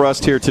Jeff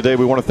Rust here today.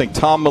 We want to thank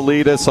Tom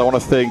Miletus. I want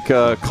to thank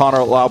Connor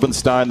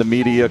Laubenstein, the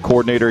media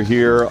coordinator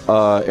here,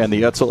 and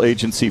the Etzel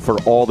Agency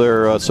for all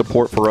their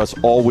support for us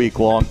all week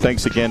long.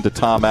 Thanks again to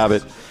Tom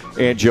Abbott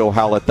and Joe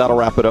Howlett. That'll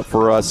wrap it up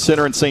for us.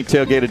 Center and St.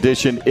 Tailgate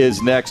Edition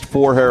is next.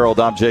 For Harold,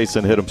 I'm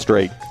Jason. Hit him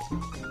straight.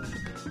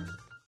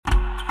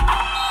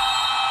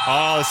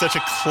 Oh, such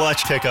a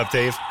clutch pickup,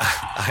 Dave.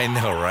 I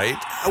know, right?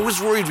 I was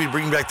worried we'd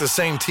bring back the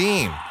same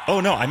team. Oh,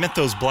 no, I meant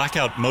those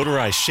blackout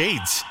motorized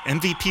shades.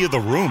 MVP of the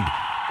room.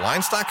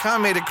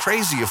 Blinds.com made it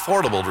crazy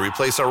affordable to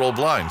replace our old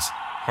blinds.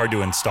 Hard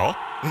to install?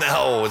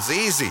 No, it's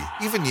easy.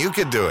 Even you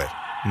could do it.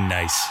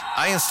 Nice.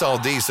 I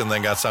installed these and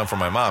then got some for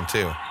my mom,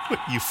 too. What,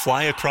 you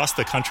fly across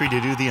the country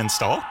to do the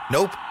install?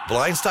 Nope.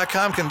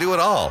 Blinds.com can do it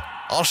all.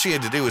 All she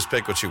had to do was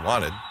pick what she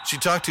wanted. She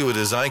talked to a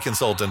design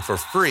consultant for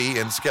free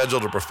and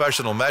scheduled a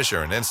professional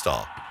measure and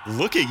install.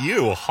 Look at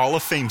you, Hall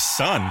of Fame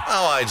son.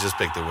 Oh, I just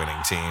picked the winning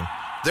team.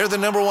 They're the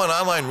 #1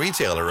 online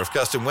retailer of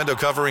custom window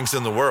coverings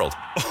in the world.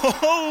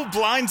 Oh,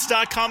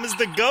 Blinds.com is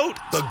the GOAT.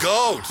 The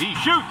GOAT! He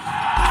shoots.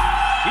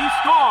 He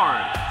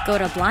scored. Go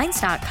to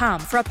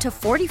Blinds.com for up to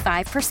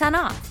 45%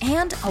 off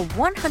and a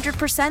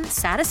 100%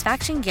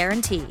 satisfaction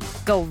guarantee.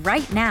 Go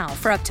right now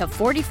for up to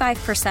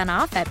 45%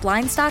 off at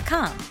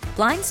Blinds.com.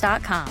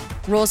 Blinds.com.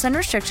 Rules and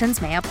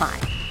restrictions may apply.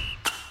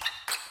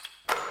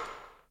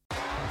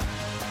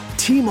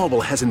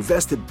 T-Mobile has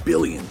invested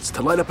billions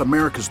to light up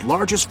America's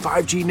largest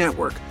 5G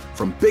network,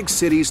 from big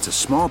cities to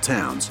small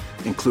towns,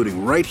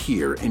 including right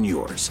here in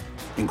yours.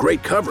 And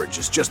great coverage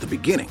is just the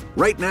beginning.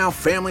 Right now,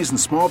 families and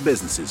small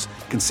businesses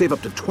can save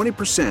up to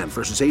 20%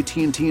 versus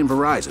AT&T and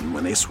Verizon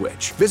when they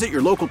switch. Visit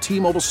your local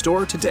T-Mobile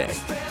store today.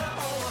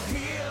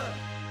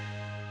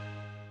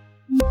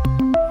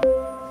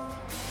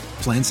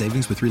 Plan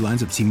savings with 3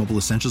 lines of T-Mobile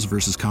Essentials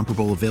versus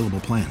comparable available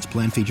plans.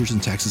 Plan features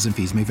and taxes and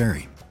fees may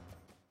vary.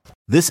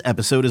 This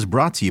episode is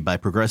brought to you by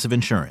Progressive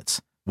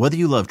Insurance. Whether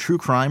you love true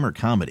crime or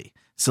comedy,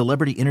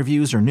 celebrity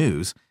interviews or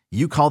news,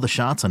 you call the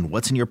shots on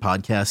what's in your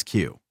podcast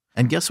queue.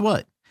 And guess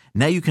what?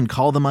 Now you can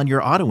call them on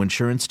your auto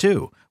insurance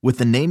too with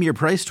the Name Your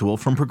Price tool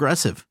from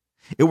Progressive.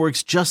 It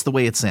works just the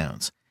way it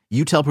sounds.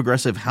 You tell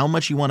Progressive how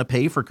much you want to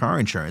pay for car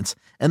insurance,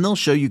 and they'll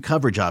show you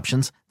coverage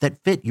options that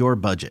fit your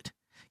budget.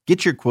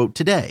 Get your quote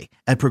today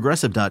at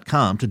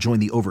Progressive.com to join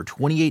the over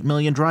 28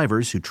 million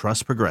drivers who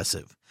trust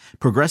Progressive.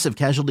 Progressive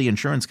Casualty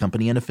Insurance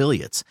Company and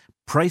Affiliates.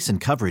 Price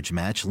and coverage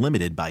match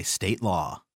limited by state law.